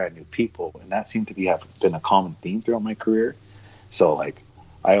all these brand new people? And that seemed to have been a common theme throughout my career. So I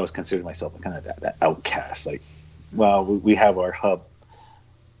always considered myself kind of that outcast. We have our hub,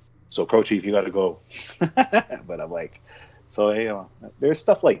 so Crow Chief, you got to go. But I'm so there's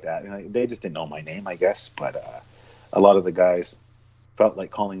stuff like that. They just didn't know my name, I guess. But a lot of the guys felt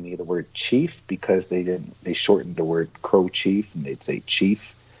like calling me the word chief because they shortened the word Crow Chief and they'd say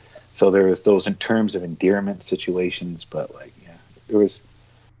chief. So there was those in terms of endearment situations. But there was.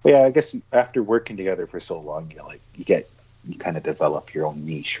 But yeah, I guess after working together for so long, you kind of develop your own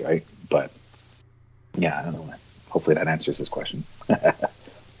niche, right? But yeah, I don't know. Hopefully that answers this question.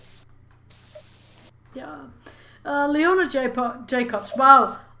 Yeah. Leona Jacobs,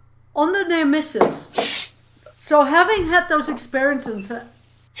 wow. On the near misses. So having had those experiences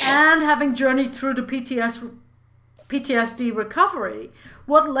and having journeyed through the PTSD recovery,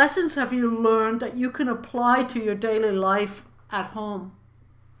 what lessons have you learned that you can apply to your daily life at home?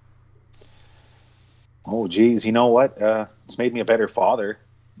 Oh, geez. You know what? It's made me a better father,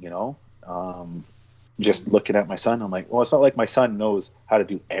 just looking at my son. I'm like, well, it's not like my son knows how to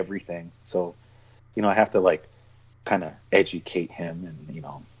do everything. So, I have to kind of educate him and,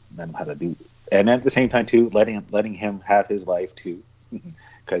 then how to do. And at the same time too, letting him have his life too,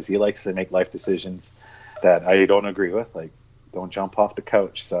 because he likes to make life decisions that I don't agree with. Don't jump off the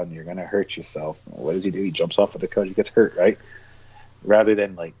couch, son. You're going to hurt yourself. What does he do? He jumps off of the couch. He gets hurt, right? Rather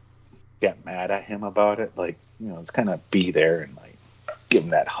than get mad at him about it, just kind of be there and give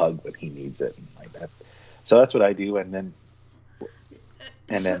him that hug when he needs it and that. So that's what I do. And then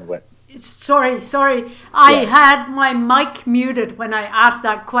what? Sorry. I had my mic muted when I asked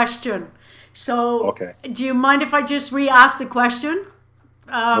that question. So okay. Do you mind if I just re-ask the question?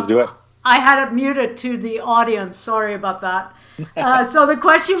 Let's do it. I had it muted to the audience. Sorry about that. So the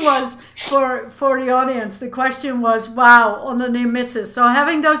question was, for the audience, the question was, wow, on the near misses. So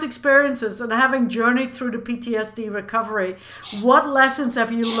having those experiences and having journeyed through the PTSD recovery, what lessons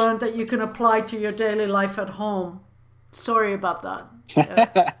have you learned that you can apply to your daily life at home? Sorry about that.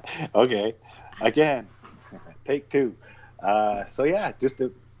 Yeah. Okay. Again, take two. Just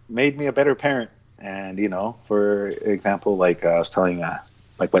it made me a better parent. And, for example, I was telling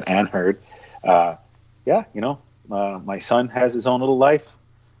what Anne heard, my son has his own little life.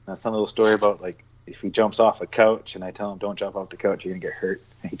 That's a little story about if he jumps off a couch and I tell him don't jump off the couch, you're gonna get hurt.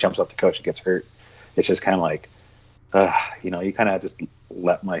 And he jumps off the couch and gets hurt. It's just kind of you kind of just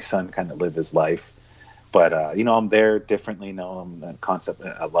let my son kind of live his life. But I'm there differently. I'm that concept.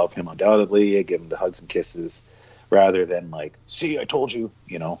 I love him undoubtedly. I give him the hugs and kisses, rather than see, I told you.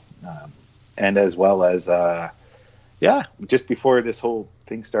 And as well as just before this whole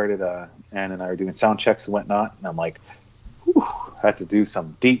thing started, Anne and I were doing sound checks and whatnot, and I'm I had to do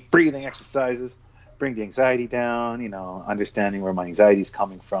some deep breathing exercises, bring the anxiety down, understanding where my anxiety is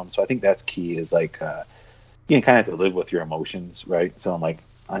coming from. So I think that's key is you kind of have to live with your emotions, right? So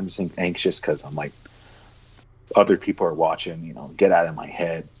I'm just anxious because I'm other people are watching, get out of my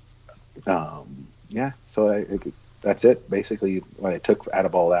head. Yeah, so that's it. Basically, what I took out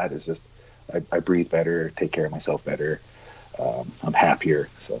of all that is just I breathe better, take care of myself better. I'm happier,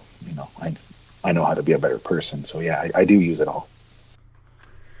 so I know how to be a better person. So yeah, I do use it all.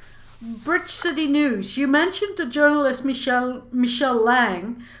 Bridge City News. You mentioned the journalist Michelle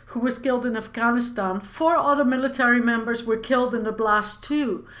Lang, who was killed in Afghanistan. 4 other military members were killed in the blast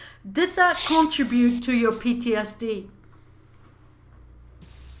too. Did that contribute to your PTSD?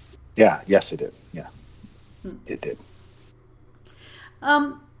 Yeah, yes, it did. Yeah, it did.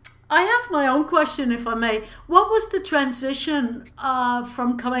 I have my own question, if I may. What was the transition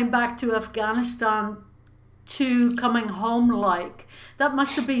from coming back to Afghanistan to coming home like? That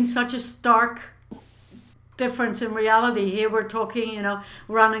must have been such a stark difference in reality. Here we're talking,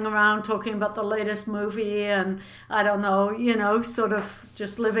 running around talking about the latest movie and I don't know, sort of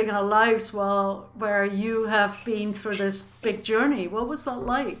just living our lives where you have been through this big journey. What was that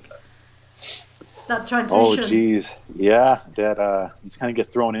like? That transition? Oh, geez. Yeah, that you just kind of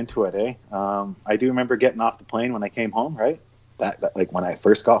get thrown into it, eh? I do remember getting off the plane when I came home, right? That like when I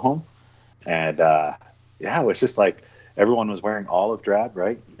first got home. And yeah, it was just like everyone was wearing olive drab,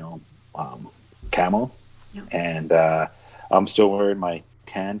 right? Camo. Yep. And I'm still wearing my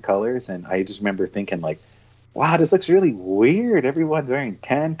tan colors. And I just remember thinking like, wow, this looks really weird. Everyone's wearing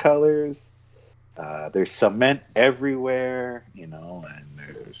tan colors. There's cement everywhere, and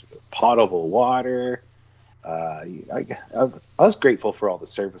there's potable water. I was grateful for all the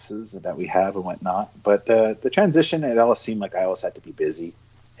services that we have and whatnot. But the transition, it always seemed like I always had to be busy.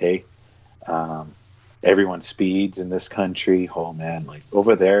 Hey, everyone speeds in this country. Oh man, like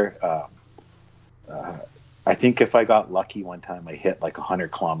over there, I think if I got lucky one time, I hit like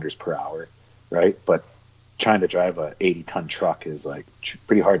 100 kilometers per hour, right? But trying to drive a 80-ton truck is like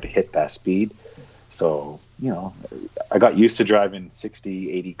pretty hard to hit that speed. So, I got used to driving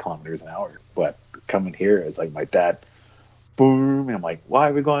 60, 80 kilometers an hour. But coming here, it's like my dad, boom. And I'm like, why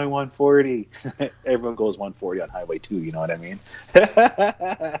are we going 140? Everyone goes 140 on Highway 2, you know what I mean?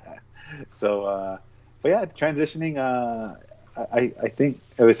 So, but yeah, transitioning, I think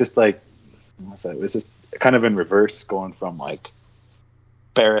it was just like, it was just kind of in reverse, going from like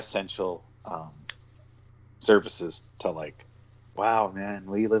bare essential services to like, wow, man,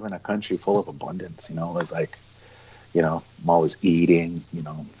 we live in a country full of abundance. It was like, I'm always eating,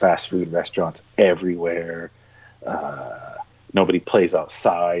 fast food restaurants everywhere. Nobody plays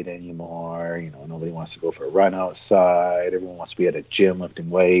outside anymore. Nobody wants to go for a run outside. Everyone wants to be at a gym lifting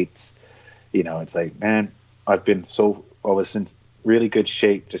weights. It's like, man, I was in really good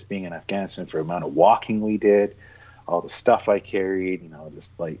shape just being in Afghanistan for the amount of walking we did, all the stuff I carried,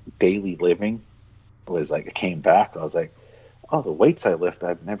 just like daily living was like, I came back. I was like, oh, the weights I lift,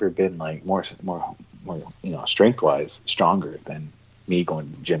 I've never been like more, strength wise stronger than me going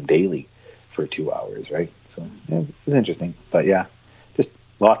to the gym daily for 2 hours, right? So yeah, it was interesting, but yeah, just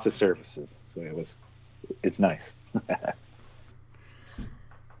lots of services. So it's nice.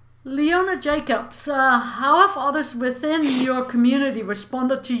 Leona Jacobs, how have others within your community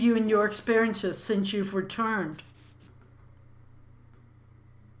responded to you and your experiences since you've returned?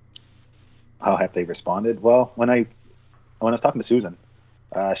 How have they responded? Well, when I was talking to Susan,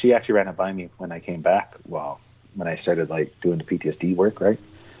 she actually ran it by me when I came back. Well, when I started like doing the PTSD work, right?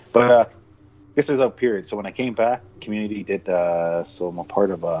 But I guess there's a period. So when I came back, community did. So I'm a part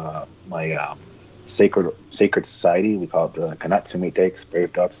of my sacred society. We call it the Kanatsumi Takes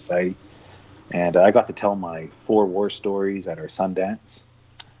Brave Dog Society, and I got to tell my 4 war stories at our Sundance,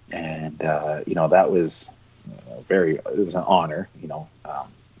 and that was it was an honor.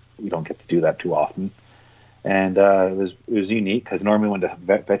 We don't get to do that too often. And it was unique because normally when the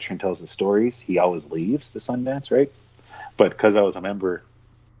veteran tells the stories, he always leaves the Sundance, right? But because I was a member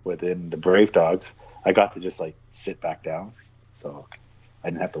within the Brave Dogs, I got to just like sit back down, so I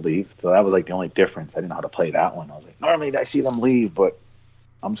didn't have to leave. So that was like the only difference. I didn't know how to play that one. I was like, normally I see them leave, but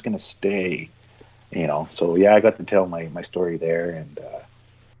I'm just gonna stay, So yeah, I got to tell my story there, and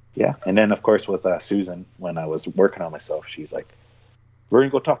yeah. And then of course with Susan, when I was working on myself, she's like, we're going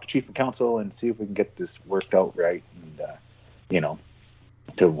to go talk to Chief and Council and see if we can get this worked out right. And,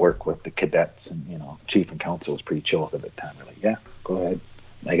 to work with the cadets and, Chief and Council was pretty chill at the time. They're like, yeah, go ahead,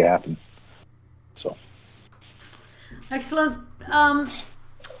 make it happen. So. Excellent.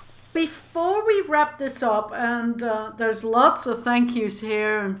 Before we wrap this up, and there's lots of thank yous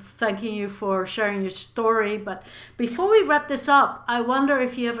here and thanking you for sharing your story. But before we wrap this up, I wonder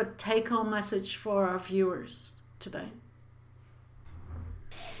if you have a take-home message for our viewers today.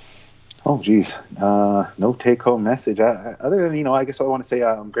 Oh, geez. No take-home message. Other than, I guess I want to say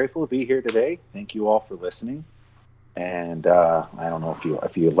I'm grateful to be here today. Thank you all for listening. And I don't know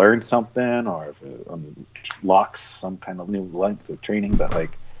if you learned something or if it unlocks some kind of new length of training, but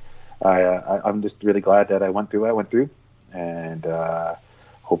like I'm just really glad that I went through, and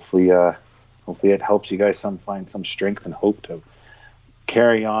hopefully it helps you guys find some strength and hope to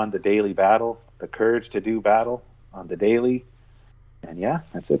carry on the daily battle, the courage to do battle on the daily, and yeah,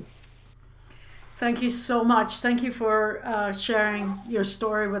 that's it. Thank you so much. Thank you for sharing your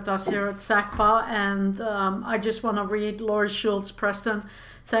story with us here at SACPA. And I just want to read Laurie Schultz, Preston.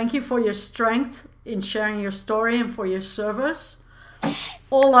 Thank you for your strength in sharing your story and for your service.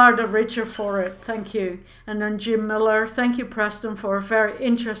 All are the richer for it. Thank you. And then Jim Miller. Thank you, Preston, for a very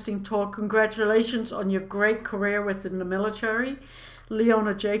interesting talk. Congratulations on your great career within the military.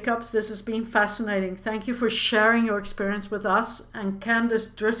 Leona Jacobs, this has been fascinating. Thank you for sharing your experience with us. And Candace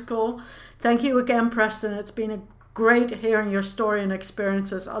Driscoll, thank you again, Preston. It's been great hearing your story and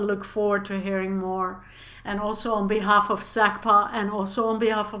experiences. I look forward to hearing more. And also on behalf of SACPA and also on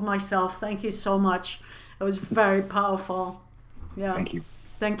behalf of myself, thank you so much. It was very powerful. Yeah. Thank you.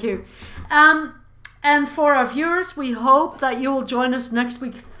 Thank you. And for our viewers, we hope that you will join us next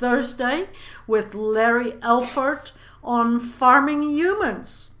week, Thursday, with Larry Elford on farming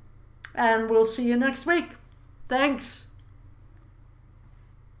humans. And we'll see you next week. Thanks.